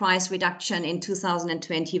major price reduction in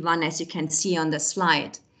 2021, as you can see on the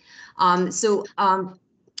slide.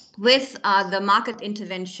 With the market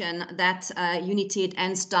intervention that UNITAID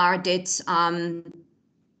and STAR did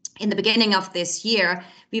in the beginning of this year,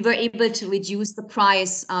 we were able to reduce the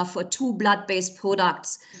price for 2 blood-based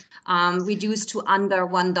products, reduced to under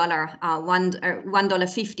 $1,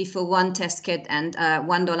 $1.50 for one test kit and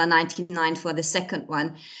 $1.99 for the second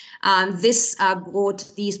one. This brought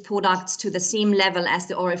these products to the same level as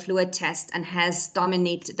the oral fluid test and has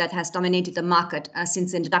dominated the market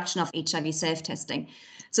since the introduction of HIV self-testing.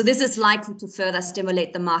 So this is likely to further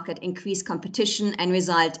stimulate the market, increase competition, and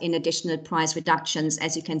result in additional price reductions.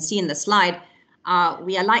 As you can see in the slide,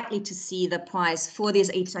 we are likely to see the price for these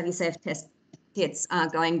HIV self-test kits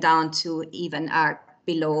going down to even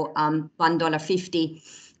below $1.50,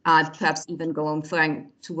 perhaps even going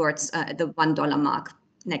towards the $1 mark.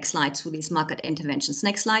 Next slide to these market interventions.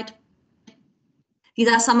 Next slide. These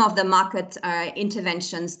are some of the market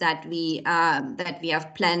interventions that we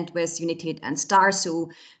have planned with UNITAID and STAR. So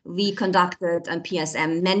we conducted a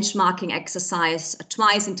PSM benchmarking exercise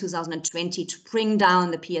twice in 2020 to bring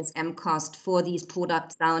down the PSM cost for these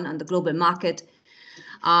products down on the global market.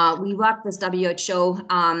 We worked with WHO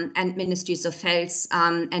and ministries of health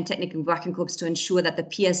and technical working groups to ensure that the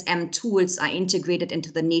PSM tools are integrated into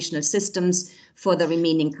the national systems for the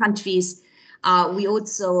remaining countries. We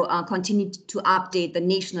also continued to update the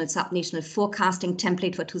national, subnational forecasting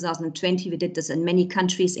template for 2020. We did this in many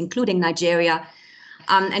countries, including Nigeria.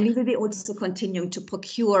 And we will be also continuing to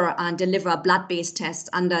procure and deliver blood-based tests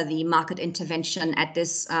under the market intervention at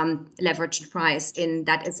this leveraged price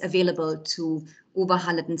that is available to over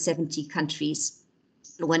 170 countries,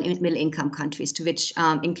 low and middle income countries, to which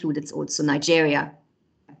included also Nigeria.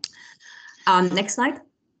 Next slide.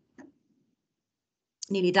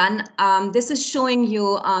 Nearly done. This is showing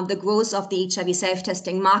you the growth of the HIV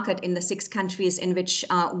self-testing market in the 6 countries in which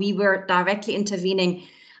we were directly intervening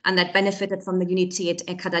and that benefited from the Unitaid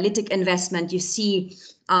catalytic investment. You see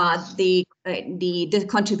the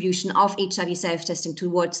contribution of HIV self-testing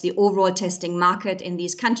towards the overall testing market in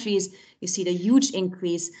these countries. You see the huge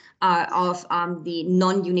increase of the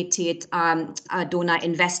non-Unitaid donor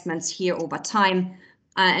investments here over time.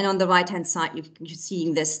 And on the right-hand side, you're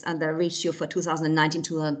seeing this the ratio for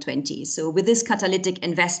 2019-2020. So with this catalytic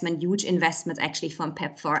investment, huge investment actually from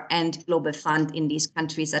PEPFAR and Global Fund in these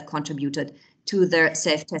countries that contributed to their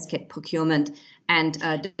self-test kit procurement and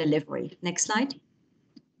delivery. Next slide.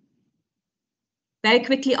 Very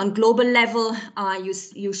quickly on global level,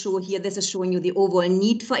 you show here, this is showing you the overall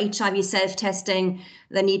need for HIV self-testing.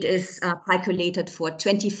 The need is calculated for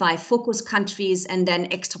 25 focus countries and then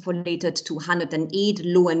extrapolated to 108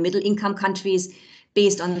 low and middle income countries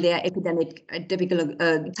based on their epidemic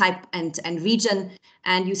type and region.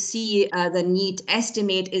 And you see the need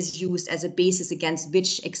estimate is used as a basis against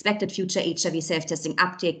which expected future HIV self-testing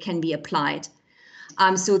uptake can be applied.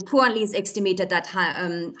 So currently it's estimated that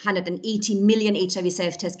 180 million HIV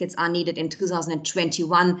self-test kits are needed in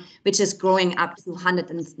 2021, which is growing up to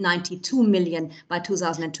 192 million by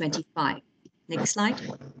 2025. Next slide.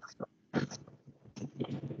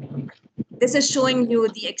 This is showing you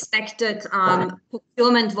the expected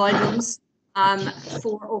procurement volumes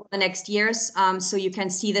for over the next years. So you can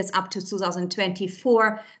see this up to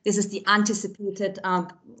 2024. This is the anticipated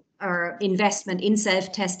investment in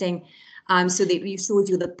self-testing. So that we showed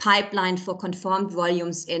you the pipeline for confirmed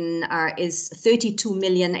volumes is 32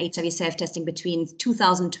 million HIV self-testing between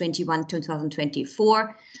 2021 to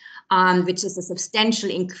 2024, which is a substantial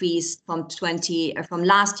increase from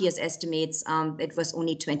last year's estimates. It was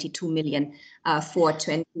only 22 million for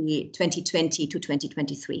 2020 to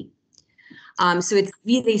 2023. So it's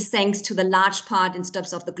really thanks to the large part in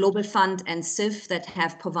terms of the Global Fund and CIF that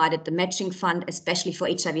have provided the matching fund, especially for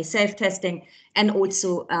HIV self-testing, and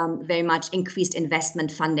also very much increased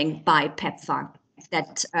investment funding by PEPFAR.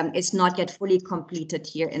 That is not yet fully completed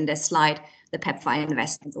here in this slide, the PEPFAR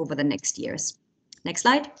investments over the next years. Next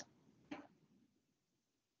slide.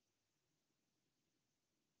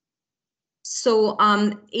 So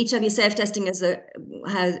HIV self-testing has a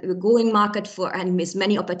growing market and with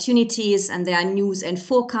many opportunities, and there are news and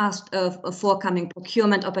forecast of forthcoming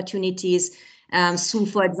procurement opportunities through,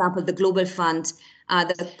 for example, the Global Fund.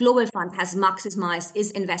 The Global Fund has maximized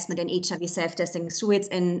its investment in HIV self-testing through its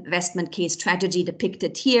investment case strategy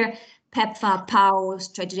depicted here. PEPFAR, PAO,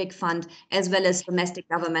 Strategic Fund, as well as domestic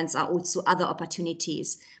governments are also other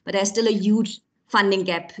opportunities. But there's still a huge funding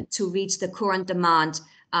gap to reach the current demand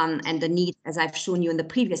and the need, as I've shown you in the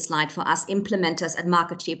previous slide, for us implementers and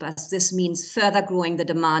market shapers. This means further growing the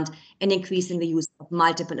demand and increasing the use of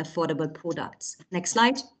multiple affordable products. Next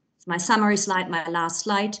slide. It's my summary slide, my last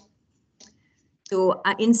slide. So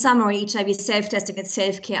in summary, HIV self-testing and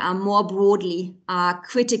self-care are more broadly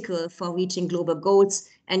critical for reaching global goals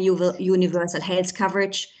and universal health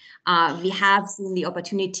coverage. We have seen the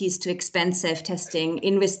opportunities to expand self-testing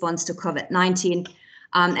in response to COVID-19.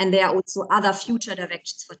 And there are also other future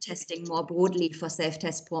directions for testing more broadly, for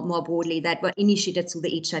self-test more broadly, that were initiated through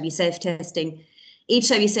the HIV self-testing.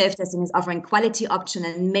 HIV self-testing is offering quality option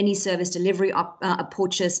and many service delivery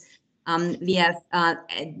approaches. We have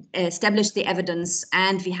established the evidence,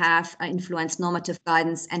 and we have influenced normative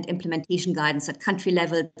guidance and implementation guidance at country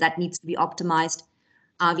level that needs to be optimized.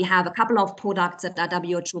 We have a couple of products that are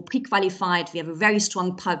WHO pre-qualified. We have a very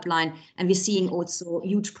strong pipeline, and we're seeing also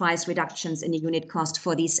huge price reductions in the unit cost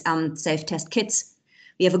for these self-test kits.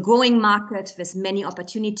 We have a growing market with many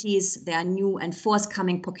opportunities. There are new and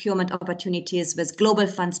forthcoming procurement opportunities with Global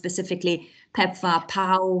Fund, specifically PEPFAR,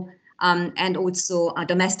 PAO, and also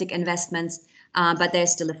domestic investments. But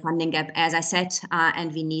there's still a funding gap, as I said,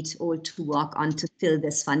 and we need all to work on to fill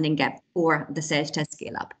this funding gap for the self-test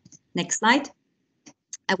scale-up. Next slide.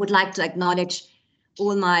 I would like to acknowledge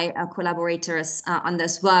all my collaborators on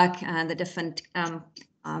this work and the different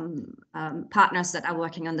partners that are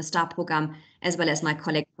working on the STAR program, as well as my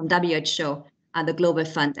colleagues from WHO, the Global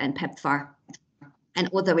Fund and PEPFAR, and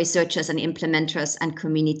all the researchers and implementers and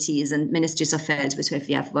communities and ministries of health with which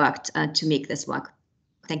we have worked to make this work.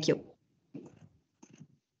 Thank you.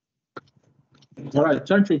 All right,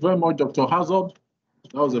 thank you very much, Dr. Hazard.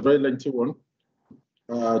 That was a very lengthy one.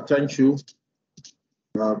 Thank you.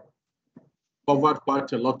 Covered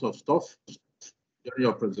quite a lot of stuff during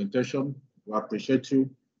your presentation. We appreciate you.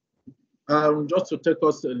 Just to take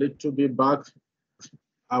us a little bit back,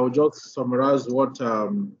 I will just summarize what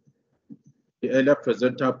the earlier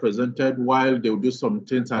presenter presented while they will do some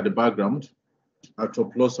things at the background. To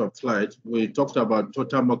upload some slides. We talked about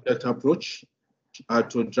total market approach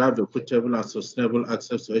to drive equitable and sustainable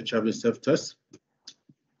access to HIV self-test.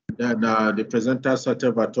 Then the presenter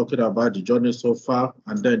started by talking about the journey so far,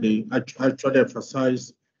 and then they actually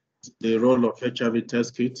emphasized the role of HIV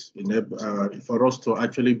test kits for us to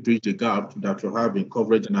actually bridge the gap that we have in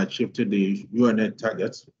coverage and achieving the UNN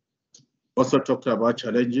targets. Also talked about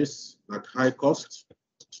challenges like high costs,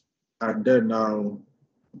 and then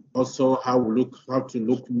also how to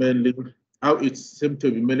look mainly, how it seems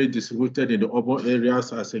to be mainly distributed in the urban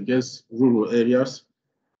areas as against rural areas.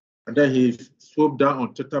 And then he swooped down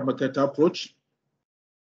on total market approach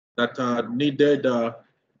that needed,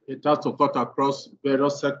 it has to cut across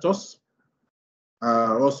various sectors,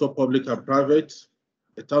 also public and private.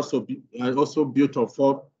 It also built on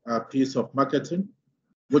 4 pieces of marketing,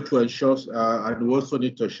 which will ensure, and we also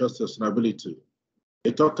need to ensure sustainability.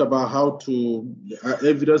 It talked about how to,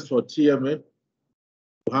 evidence for TMA,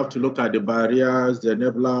 we have to look at the barriers, the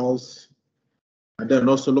enablers, and then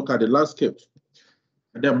also look at the landscape.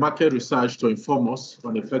 And then market research to inform us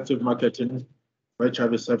on effective marketing for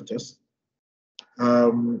HIV self-test.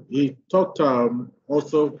 He talked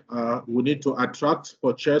also we need to attract,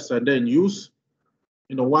 purchase, and then use,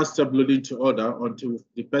 one step leading to other until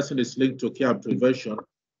the person is linked to care and prevention.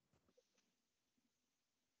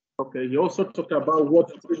 Okay, he also talked about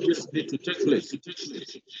what changes need to take place.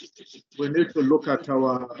 We need to look at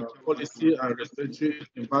our policy and regulatory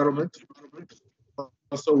environment.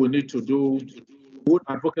 Also, we need to do good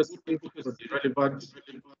advocacy for the relevant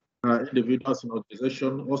individuals and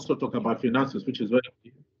organizations. Also talk about finances, which is very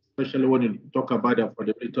key, especially when you talk about the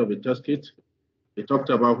affordability of the test kit. He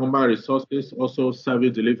talked about human resources, also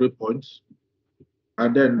service delivery points.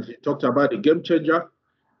 And then he talked about the game changer.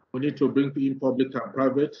 We need to bring in public and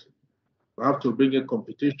private. We have to bring in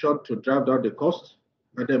competition to drive down the cost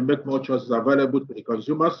and then make more choices available to the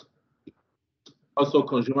consumers. Also,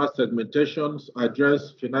 consumer segmentations,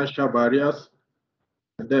 address financial barriers,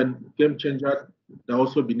 and then game changer that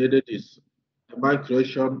also be needed is demand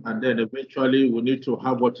creation, and then eventually we need to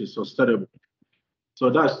have what is sustainable. So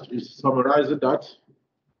that is summarizing that.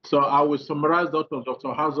 So I will summarize that of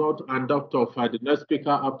Dr. Hazard and Dr. The next speaker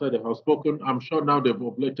after they have spoken. I'm sure now they've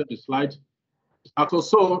uploaded the slide.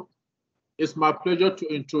 Also, it's my pleasure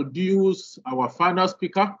to introduce our final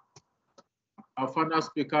speaker. Our final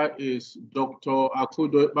speaker is Dr.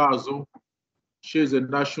 Akudo Bazo. She is a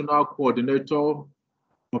national coordinator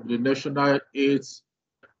of the National AIDS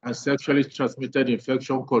and Sexually Transmitted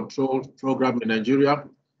Infection Control Program in Nigeria.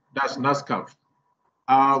 That's NASCAF.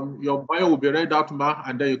 Your bio will be read out, Ma,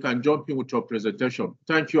 and then you can jump in with your presentation.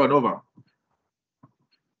 Thank you, and over.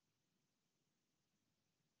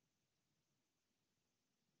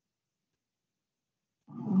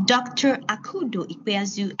 Dr. Akudo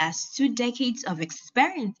Ikpeazu has 2 decades of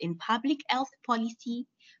experience in public health policy,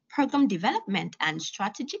 program development, and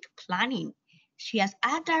strategic planning. She has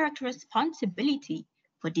had direct responsibility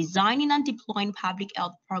for designing and deploying public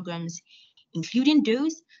health programs, including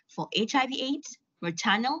those for HIV/AIDS,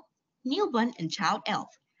 maternal, newborn, and child health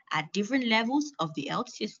at different levels of the health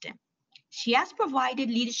system. She has provided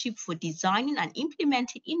leadership for designing and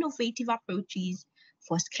implementing innovative approaches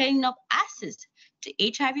for scaling up access to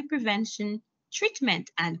HIV prevention, treatment,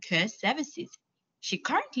 and care services. She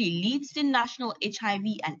currently leads the National HIV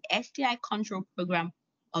and STI Control Program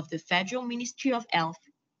of the Federal Ministry of Health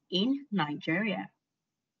in Nigeria.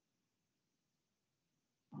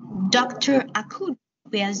 Dr. Akudo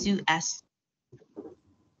Ikpeazu as.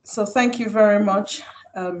 So thank you very much,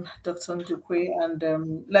 Dr. Ndukwe,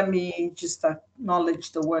 and let me just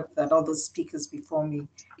acknowledge the work that other speakers before me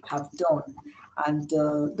have done and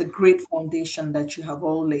the great foundation that you have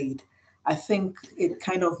all laid. I think it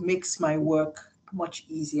kind of makes my work much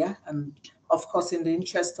easier, and of course, in the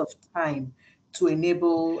interest of time, to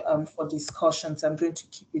enable for discussions, I'm going to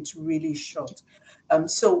keep it really short.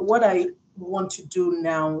 So what I want to do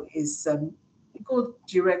now is go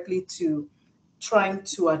directly to trying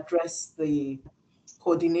to address the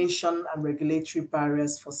coordination and regulatory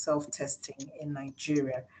barriers for self-testing in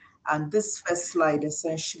Nigeria. And this first slide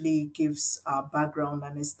essentially gives our background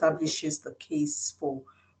and establishes the case for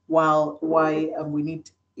why we need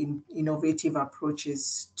innovative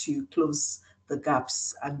approaches to close the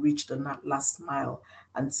gaps and reach the last mile.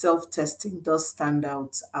 And self-testing does stand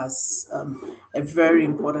out as a very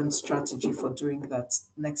important strategy for doing that.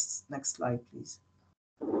 Next slide, please.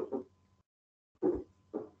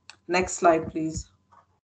 Next slide, please.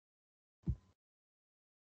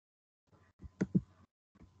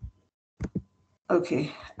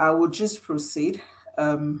 Okay, I will just proceed.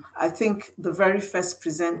 I think the very first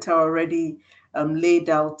presenter already laid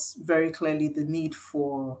out very clearly the need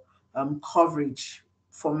for coverage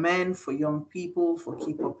for men, for young people, for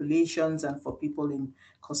key populations, and for people in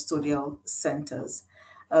custodial centers.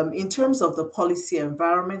 In terms of the policy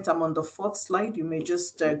environment, I'm on the fourth slide. You may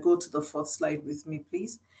just go to the fourth slide with me,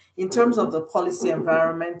 please. In terms of the policy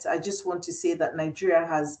environment, I just want to say that Nigeria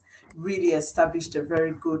has really established a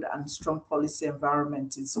very good and strong policy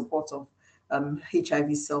environment in support of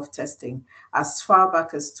HIV self-testing. As far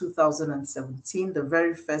back as 2017, the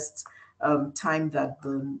very first time that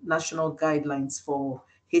the national guidelines for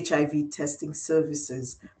HIV testing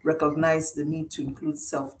services recognized the need to include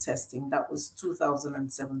self-testing. That was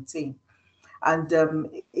 2017. And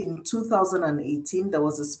in 2018, there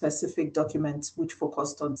was a specific document which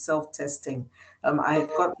focused on self-testing. I have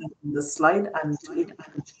got that in the slide, and it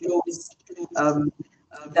shows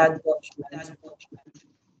that document.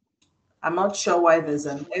 I'm not sure why there's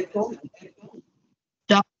an echo.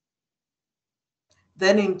 Yeah.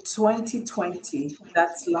 Then in 2020,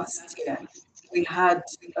 that's last year, we had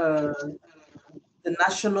the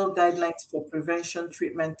National Guidelines for Prevention,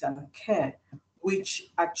 Treatment and Care,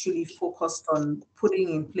 which actually focused on putting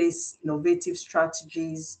in place innovative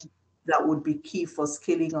strategies that would be key for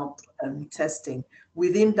scaling up testing.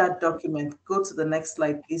 Within that document, go to the next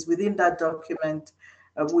slide, please. Within that document,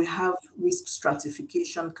 we have risk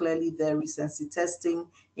stratification clearly there, recency testing,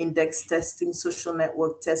 index testing, social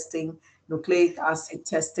network testing, nucleic acid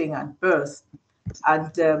testing, and birth.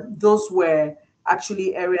 And those were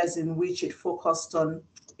actually areas in which it focused on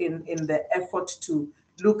in the effort to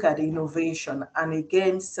look at innovation. And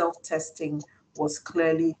again, self-testing was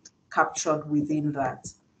clearly captured within that.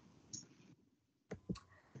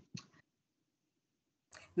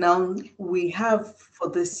 Now, we have for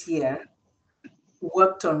this year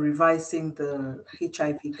worked on revising the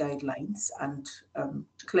HIV guidelines, and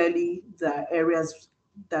clearly the areas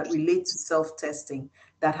that relate to self-testing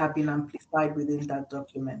that have been amplified within that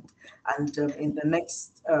document. And in the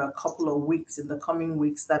next couple of weeks, in the coming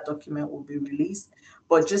weeks, that document will be released.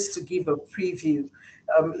 But just to give a preview,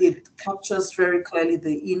 it captures very clearly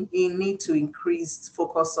the need to increase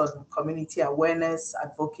focus on community awareness,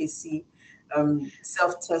 advocacy,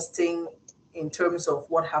 self-testing in terms of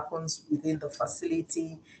what happens within the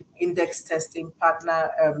facility, index testing,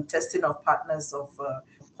 testing of partners of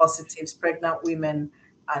positives, pregnant women,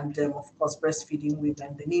 and of course, breastfeeding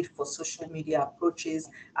women, the need for social media approaches,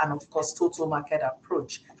 and of course, total market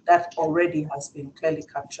approach that already has been clearly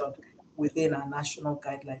captured within our national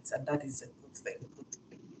guidelines, and that is a good thing.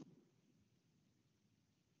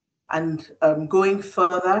 And going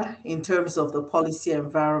further in terms of the policy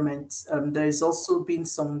environment, there has also been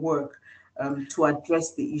some work to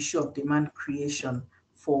address the issue of demand creation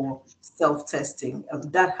for self-testing.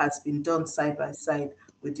 That has been done side by side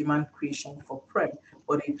with demand creation for PrEP,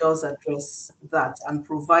 but it does address that and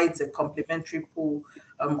provides a complementary pool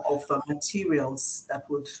of materials that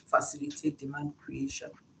would facilitate demand creation.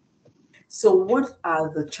 So what are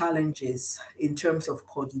the challenges in terms of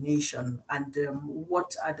coordination, and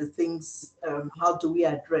what are the things, how do we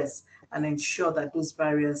address and ensure that those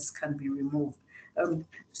barriers can be removed?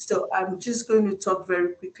 So I'm just going to talk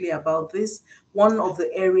very quickly about this. One of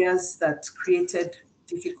the areas that created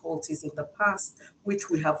difficulties in the past, which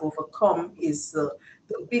we have overcome, is the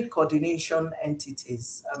big coordination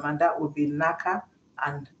entities, and that would be NACA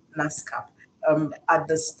and NASCAP. At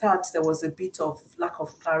the start, there was a bit of lack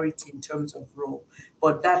of clarity in terms of role,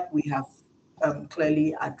 but that we have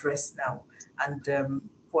clearly addressed now. And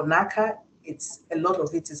for NACA, a lot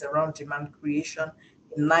of it is around demand creation,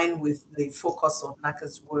 in line with the focus of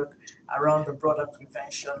NACA's work around the broader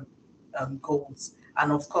prevention goals.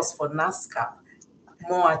 And of course, for NASCAP,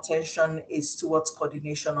 more attention is towards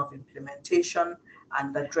coordination of implementation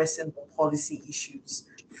and addressing the policy issues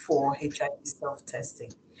for HIV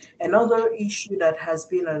self-testing. Another issue that has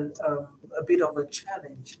been a bit of a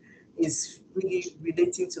challenge is really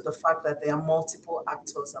relating to the fact that there are multiple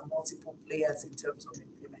actors and multiple players in terms of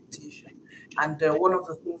implementation. And one of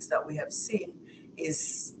the things that we have seen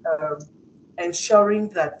is ensuring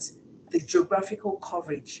that the geographical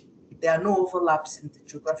coverage, there are no overlaps in the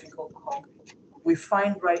geographical coverage. We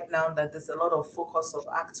find right now that there's a lot of focus of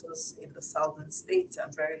actors in the southern states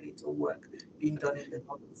and very little work being done in the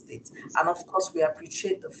northern states. And of course, we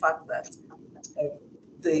appreciate the fact that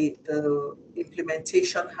the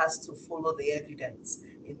implementation has to follow the evidence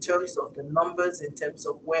in terms of the numbers, in terms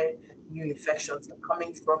of where new infections are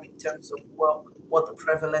coming from, in terms of what the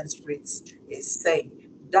prevalence rates is saying.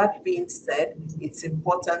 That being said, it's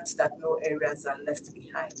important that no areas are left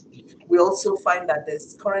behind. We also find that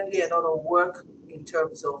there's currently a lot of work in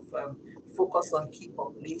terms of focus on key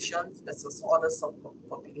populations versus other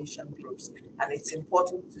subpopulation groups. And it's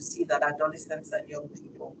important to see that adolescents and young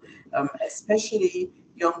people, especially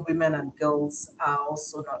young women and girls, are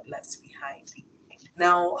also not left behind.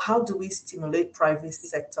 Now, how do we stimulate private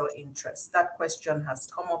sector interest? That question has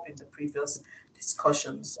come up in the previous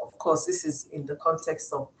discussions. Of course, this is in the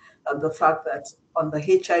context of the fact that on the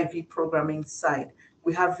HIV programming side,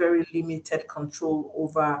 we have very limited control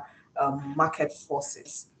over market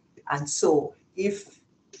forces. And so if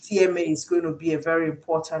TMA is going to be a very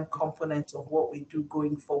important component of what we do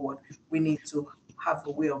going forward, we need to have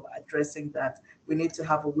a way of addressing that. We need to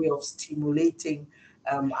have a way of stimulating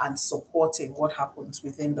and supporting what happens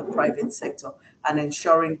within the private sector and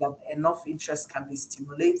ensuring that enough interest can be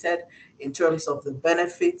stimulated in terms of the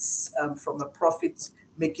benefits from a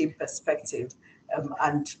profit-making perspective.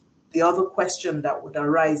 And the other question that would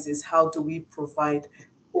arise is how do we provide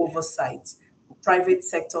oversight? Private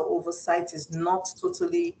sector oversight is not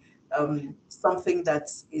totally something that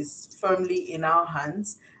is firmly in our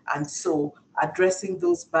hands. And so addressing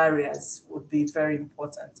those barriers would be very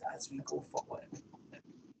important as we go forward.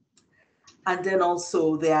 And then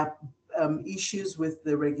also there are issues with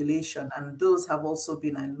the regulation, and those have also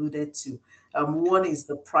been alluded to. One is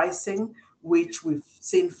the pricing, which we've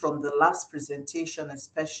seen from the last presentation,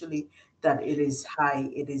 especially that it is high,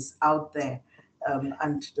 it is out there.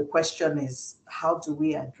 And the question is, how do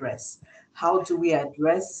we address? How do we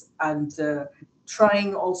address and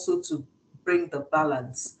trying also to bring the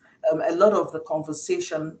balance? A lot of the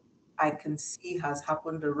conversation I can see has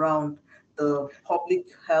happened around the public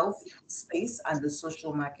health space and the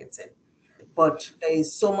social marketing. But there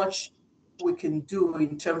is so much we can do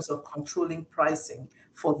in terms of controlling pricing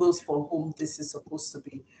for those for whom this is supposed to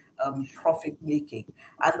be profit making,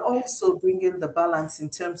 and also bringing the balance in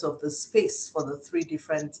terms of the space for the three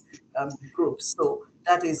different groups. So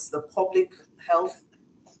that is the public health,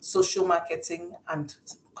 social marketing, and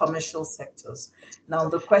commercial sectors. Now,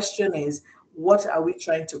 the question is, what are we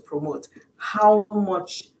trying to promote? How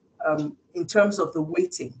much, in terms of the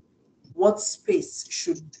weighting, what space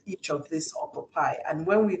should each of these occupy? And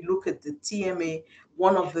when we look at the TMA,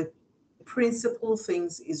 one of the principal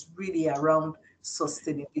things is really around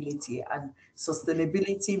sustainability. And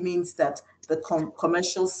sustainability means that the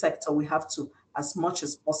commercial sector, we have to, as much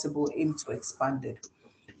as possible, aim to expand it.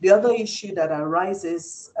 The other issue that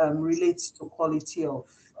arises relates to quality of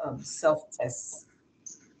self-tests.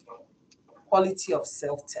 Quality of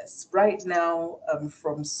self-tests. Right now,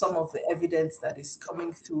 from some of the evidence that is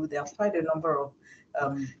coming through, there are quite a number of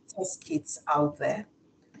test kits out there,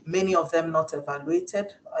 many of them not evaluated.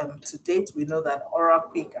 To date, we know that oral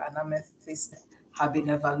quick and amethyst have been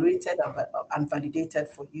evaluated and validated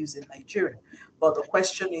for use in Nigeria. But the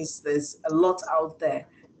question is, there's a lot out there,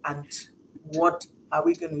 and what are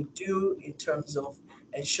we going to do in terms of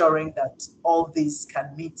ensuring that all these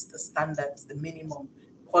can meet the standards, the minimum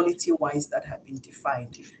quality-wise that have been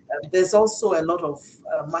defined? There's also a lot of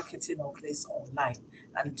marketing of this online,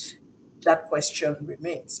 and that question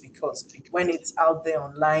remains, because when it's out there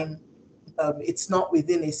online, it's not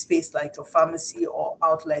within a space like a pharmacy or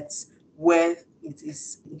outlets where it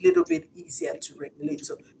is a little bit easier to regulate.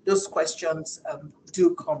 So those questions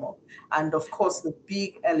do come up. And of course, the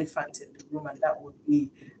big elephant in the room, and that would be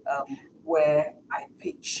where I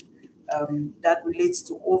pitch, that relates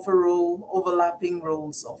to overall overlapping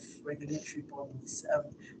roles of regulatory bodies.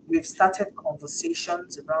 We've started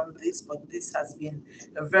conversations around this, but this has been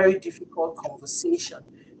a very difficult conversation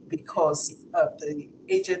because the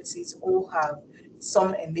agencies all have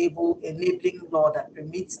some enabling law that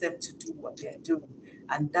permits them to do what they're doing.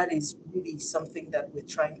 And that is really something that we're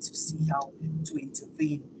trying to see how to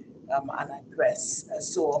intervene and address.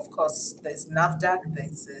 So of course, there's NAFDAC,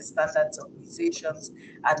 there's the standards organizations,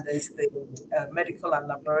 and there's the Medical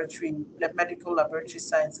Laboratory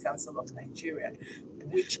Science Council of Nigeria,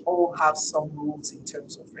 which all have some rules in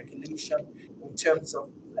terms of regulation, in terms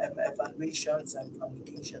of evaluations and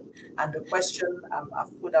validation. And the question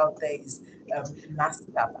I've put out there is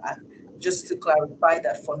NASCAP. And just to clarify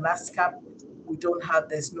that for NASCAP, we don't have,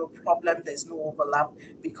 there's no problem, there's no overlap,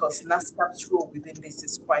 because NASCAP's role within this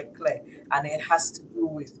is quite clear, and it has to do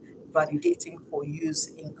with validating for use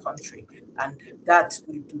in country. And that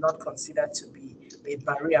we do not consider to be a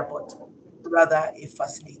barrier, but rather a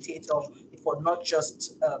facilitator for not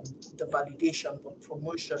just the validation, but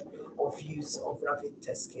promotion of use of rapid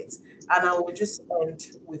test kits. And I will just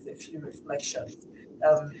end with a few reflections.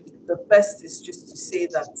 The first is just to say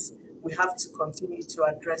that we have to continue to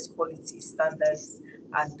address quality standards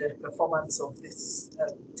and the performance of this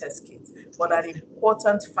test kit. But an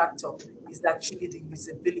important factor is actually the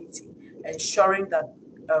usability, ensuring that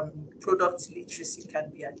product literacy can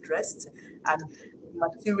be addressed and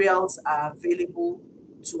materials are available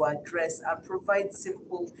to address and provide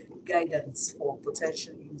simple guidance for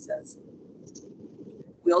potential users.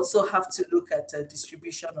 We also have to look at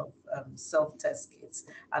distribution of self-test kits,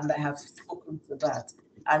 and I have spoken to that.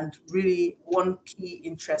 And really, one key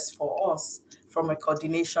interest for us from a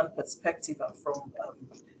coordination perspective and from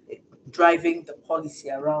driving the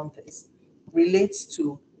policy around this relates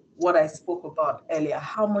to what I spoke about earlier.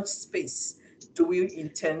 How much space do we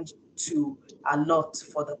intend to allot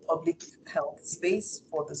for the public health space,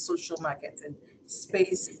 for the social marketing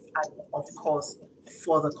space, and of course,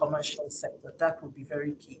 for the commercial sector? That would be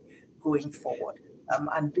very key going forward.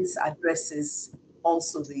 And this addresses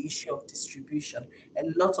also the issue of distribution. A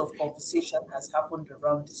lot of conversation has happened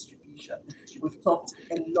around distribution. We've talked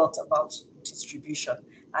a lot about distribution,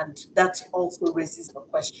 and that also raises the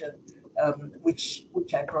question which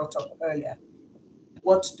I brought up earlier.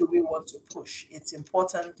 What do we want to push? It's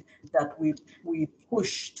important that we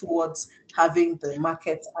push towards having the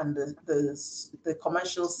market and the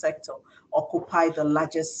commercial sector occupy the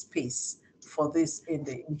largest space for this in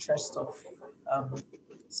the interest of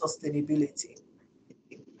sustainability.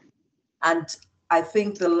 And I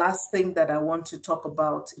think the last thing that I want to talk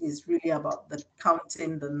about is really about the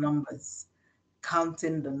counting the numbers.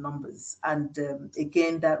 And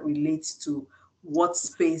again, that relates to what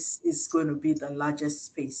space is going to be the largest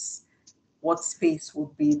space. What space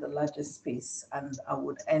would be the largest space? And I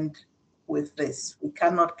would end with this. We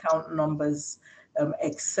cannot count numbers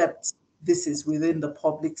except this is within the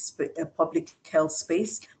public health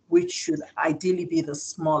space, which should ideally be the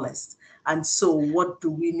smallest. And so what do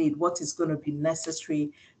we need? What is going to be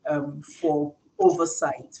necessary for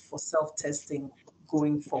oversight, for self-testing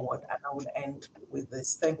going forward? And I will end with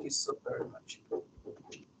this. Thank you so very much.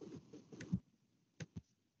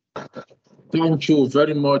 Thank you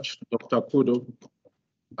very much, Dr. Kudo,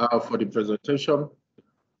 for the presentation.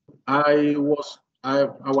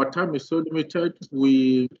 Our time is so limited.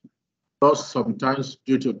 We lost sometimes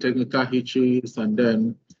due to technical hitches, and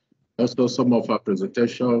then also some of our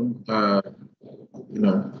presentation,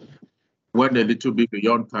 went a little bit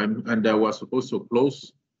beyond time, and I was supposed to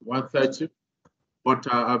close 1:30, but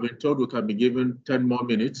I've been told we can be given 10 more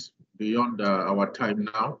minutes beyond our time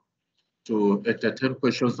now to entertain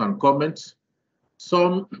questions and comments.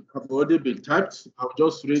 Some have already been typed. I'll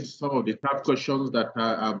just read some of the typed questions that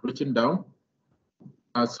I've written down.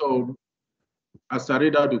 So as I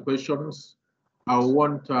read out the questions, I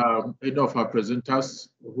want any of our presenters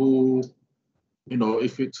who,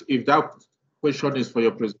 if that question is for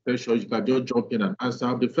your presentation, you can just jump in and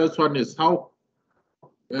answer. The first one is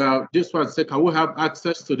this one said, can we have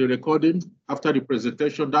access to the recording after the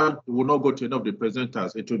presentation? That will not go to any of the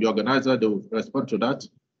presenters. It will be the organizer, they will respond to that.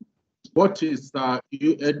 What is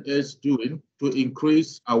UNS doing to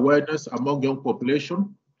increase awareness among young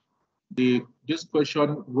population? This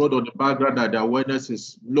question wrote on the background that the awareness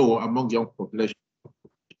is low among young population.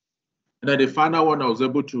 And then the final one I was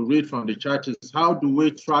able to read from the chat is, how do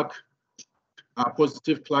we track our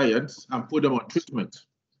positive clients and put them on treatment?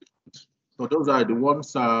 So those are the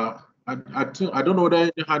ones, I don't know whether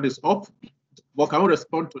any hand is up, but can we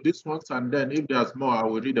respond to these ones? And then if there's more, I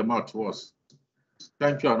will read them out to us.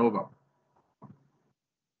 Thank you, and over.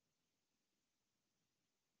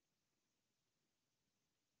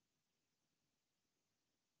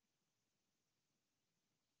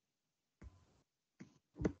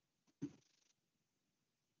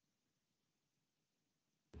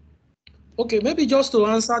 Okay, maybe just to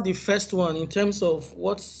answer the first one in terms of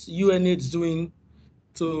what UNH is doing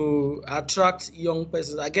to attract young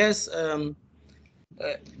persons. I guess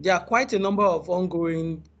there are quite a number of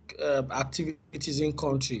ongoing activities in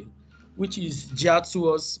country, which is geared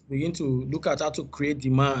towards begin to look at how to create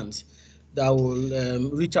demand that will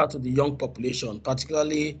reach out to the young population,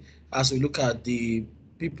 particularly as we look at the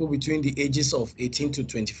people between the ages of 18 to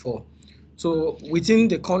 24. So within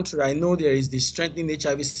the country, I know there is the strengthening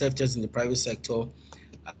HIV self-test in the private sector.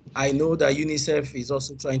 I know that UNICEF is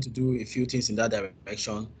also trying to do a few things in that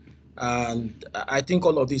direction. And I think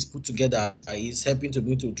all of this put together is helping to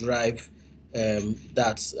me to drive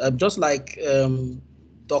that. Just like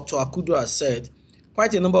Dr. Akudo has said,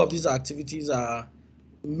 quite a number of these activities are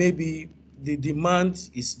maybe the demand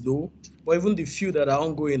is low, but even the few that are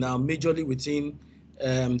ongoing are majorly within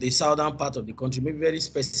the southern part of the country, maybe very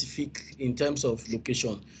specific in terms of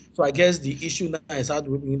location. So I guess the issue now is how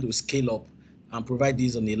do we begin to scale up and provide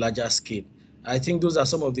these on a larger scale. I think those are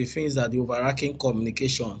some of the things that the overarching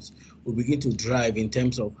communications will begin to drive in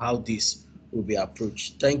terms of how this will be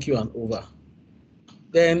approached. Thank you, and over.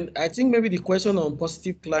 Then I think maybe the question on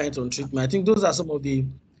positive clients on treatment, I think those are some of the,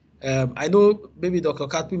 I know maybe Dr.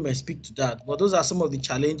 Katpi may speak to that, but those are some of the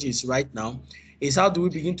challenges right now, is how do we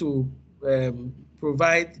begin to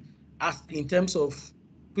provide, in terms of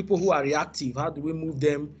people who are reactive, how do we move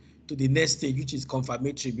them to the next stage, which is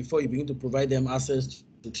confirmatory, before you begin to provide them access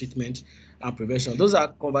to treatment and prevention. Those are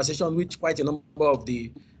conversations which quite a number of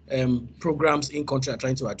the programs in country are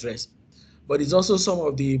trying to address. But it's also some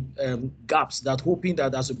of the gaps that hoping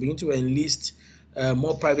that as we begin to enlist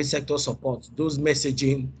more private sector support, those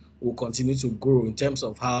messaging will continue to grow in terms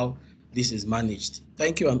of how this is managed.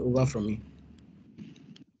 Thank you, and over from me.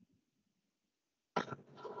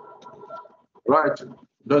 Right.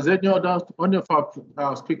 Does any of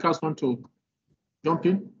our speakers want to jump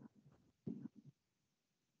in?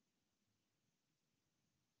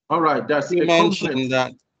 All right, that's you a mentioned comment.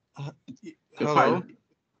 that. Hello.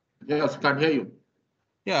 Yes, can hear you.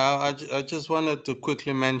 Yeah, I just wanted to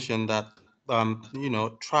quickly mention that you know,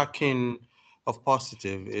 tracking of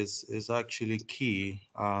positive is actually key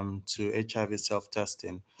to HIV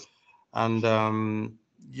self-testing, and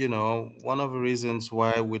you know, one of the reasons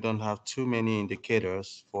why we don't have too many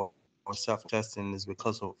indicators for self-testing is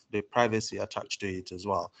because of the privacy attached to it as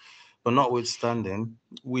well. But notwithstanding,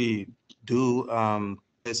 we do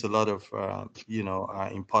place a lot of you know,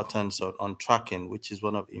 importance on tracking, which is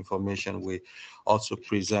one of the information we also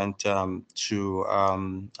present to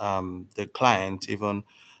the client, even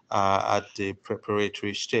at the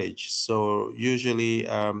preparatory stage. So usually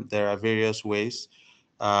there are various ways,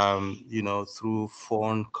 you know, through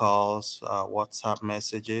phone calls, WhatsApp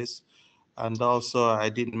messages. And also, I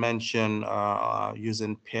did mention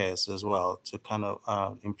using peers as well to kind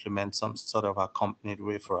of implement some sort of accompanied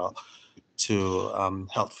referral to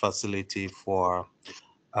health facility for,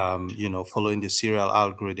 you know, following the serial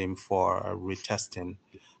algorithm for retesting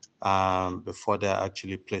before they're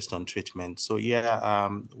actually placed on treatment. So yeah,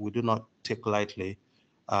 we do not take lightly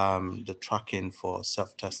the tracking for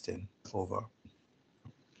self-testing. Over.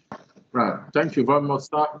 Right. Thank you very much,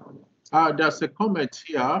 sir. There's a comment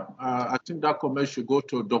here. I think that comment should go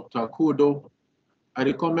to Dr. Kudo.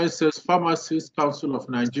 The comment says, Pharmacists Council of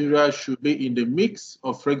Nigeria should be in the mix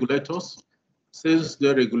of regulators since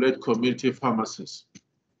they regulate community pharmacies.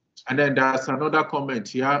 And then there's another comment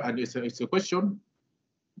here, and it's a question.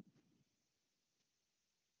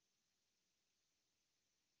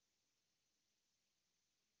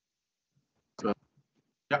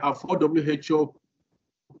 There are 4 WHO.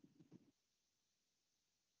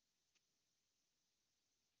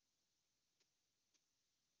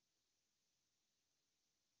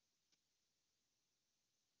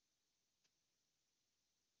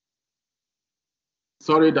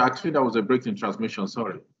 Sorry, actually that was a break in transmission,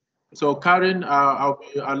 sorry. So Karen, I'll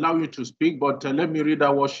allow you to speak, but let me read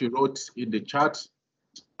out what she wrote in the chat.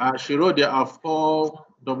 She wrote there are 4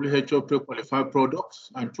 WHO pre-qualified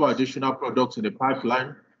products and 2 additional products in the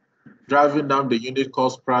pipeline, driving down the unit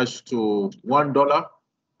cost price to $1.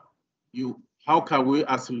 How can we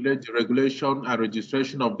accelerate the regulation and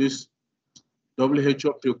registration of these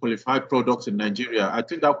WHO pre-qualified products in Nigeria? I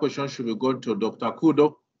think that question should be going to Dr.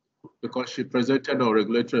 Kudo, because she presented on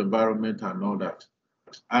regulatory environment and all that.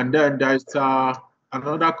 And then there's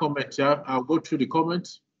another comment here. I'll go through the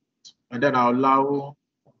comments and then I'll allow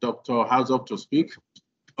Dr. Hazop to speak.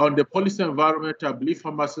 On the policy environment, I believe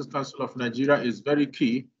Pharmacists Council of Nigeria is very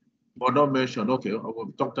key, but not mentioned. Okay,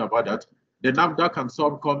 we've talked about that. The NAFDAC and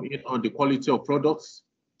some come in on the quality of products,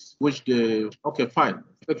 which they, okay, fine,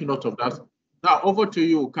 taking note of that. Now over to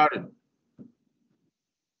you, Karen.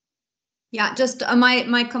 Yeah, just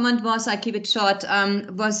my comment was, I keep it short,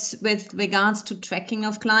 was with regards to tracking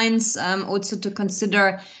of clients, also to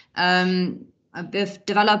consider, we've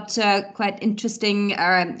developed quite interesting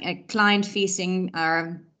client-facing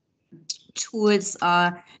tools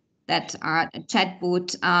that are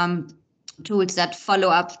chatbot tools that follow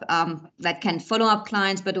up, that can follow up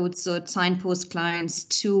clients, but also signpost clients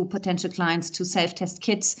to potential clients to self-test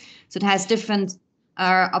kits. So it has different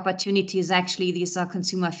opportunities. Actually, these are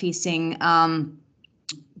consumer-facing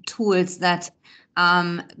tools that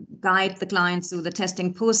guide the clients through the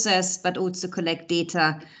testing process, but also collect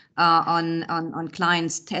data on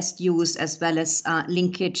clients' test use, as well as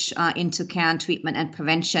linkage into care and treatment and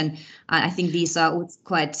prevention. I think these are also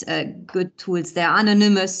quite good tools. They're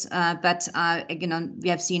anonymous, but we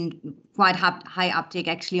have seen quite high uptake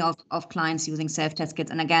actually of clients using self-test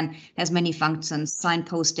kits. And again, has many functions: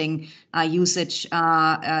 signposting, usage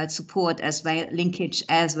support, as well linkage,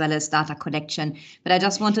 as well as data collection. But I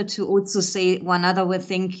just wanted to also say one other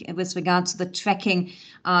thing with regards to the tracking.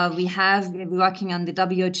 We're working on the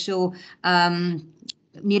WHO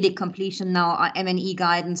nearly completion now, our M&E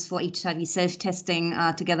guidance for HIV self-testing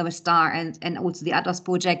together with STAR and also the ATLAS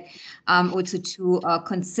project, also to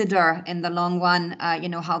consider in the long run,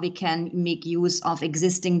 how we can make use of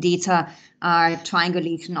existing data,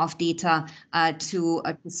 triangulation of data to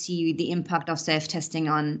see the impact of self-testing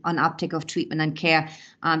on uptake of treatment and care,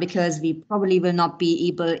 because we probably will not be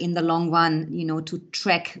able in the long run, to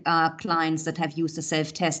track clients that have used the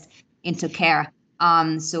self-test into care.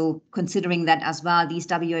 So considering that as well, these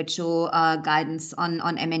WHO guidance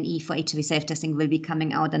on M&E for HIV self-testing will be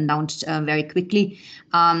coming out and launched very quickly.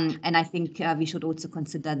 And I think we should also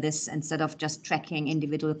consider this instead of just tracking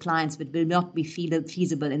individual clients, but will not be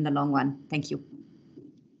feasible in the long run. Thank you.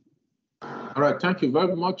 All right, thank you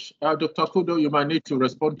very much. Dr. Kudo, you might need to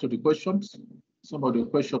respond to the questions. Some of the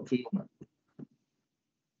questions for you.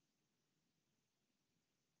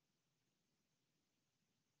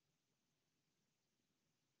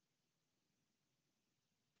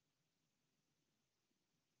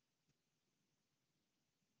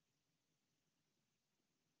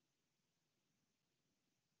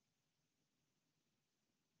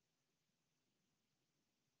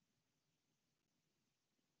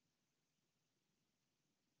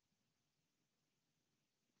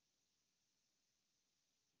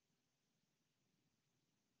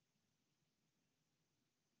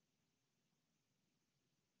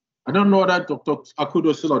 I don't know that Dr.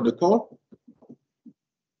 Akudo is still on the call.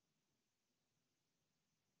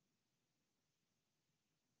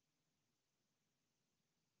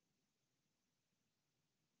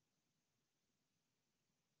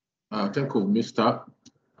 I think we missed her.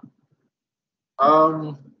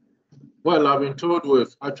 Well, I've been told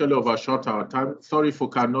we've actually overshot our time. Sorry if we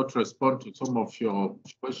cannot respond to some of your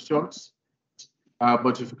questions,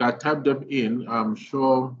 but if you can type them in, I'm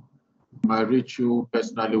sure I might reach you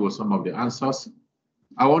personally with some of the answers.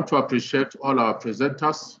 I want to appreciate all our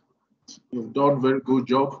presenters. You've done a very good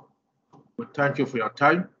job. We thank you for your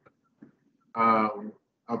time. Our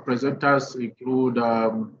presenters include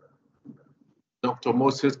Dr.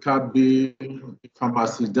 Moses Kabi,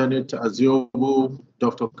 Pharmacist Denit Aziobu,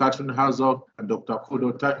 Dr. Catherine Hazard, and Dr.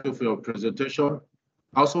 Kudo. Thank you for your presentation.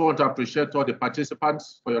 I also want to appreciate all the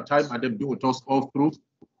participants for your time and them being with us all through.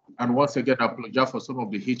 And once again, I apologize for some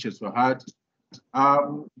of the hitches we had.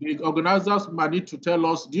 The organizers might need to tell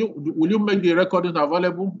us, will you make the recording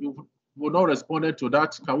available? You will not respond to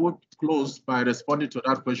that. Can we close by responding to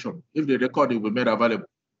that question? If the recording will be made available.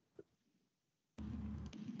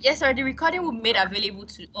 Yes, sir. The recording will be made available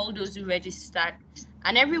to all those who registered,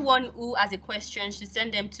 and everyone who has a question should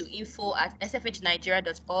send them to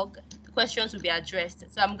info@sfhnigeria.org. The questions will be addressed.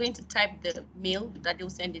 So I'm going to type the mail that they'll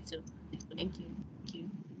send it to. Thank you. Thank you.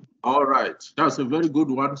 All right, that's a very good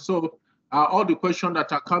one. So all the questions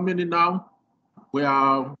that are coming in now,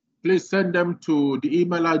 please send them to the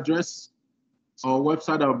email address or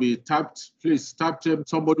website that will be typed. Please type them.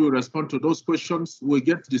 Somebody will respond to those questions. We'll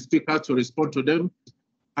get the speaker to respond to them,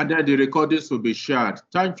 and then the recordings will be shared.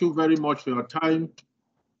 Thank you very much for your time,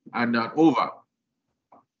 and over.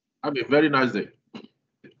 Have a very nice day.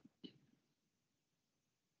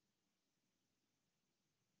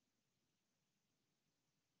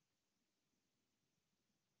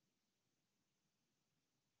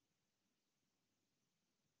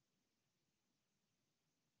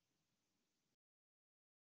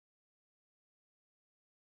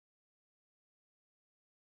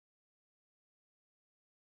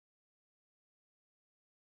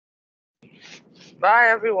 Bye,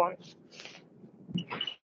 everyone.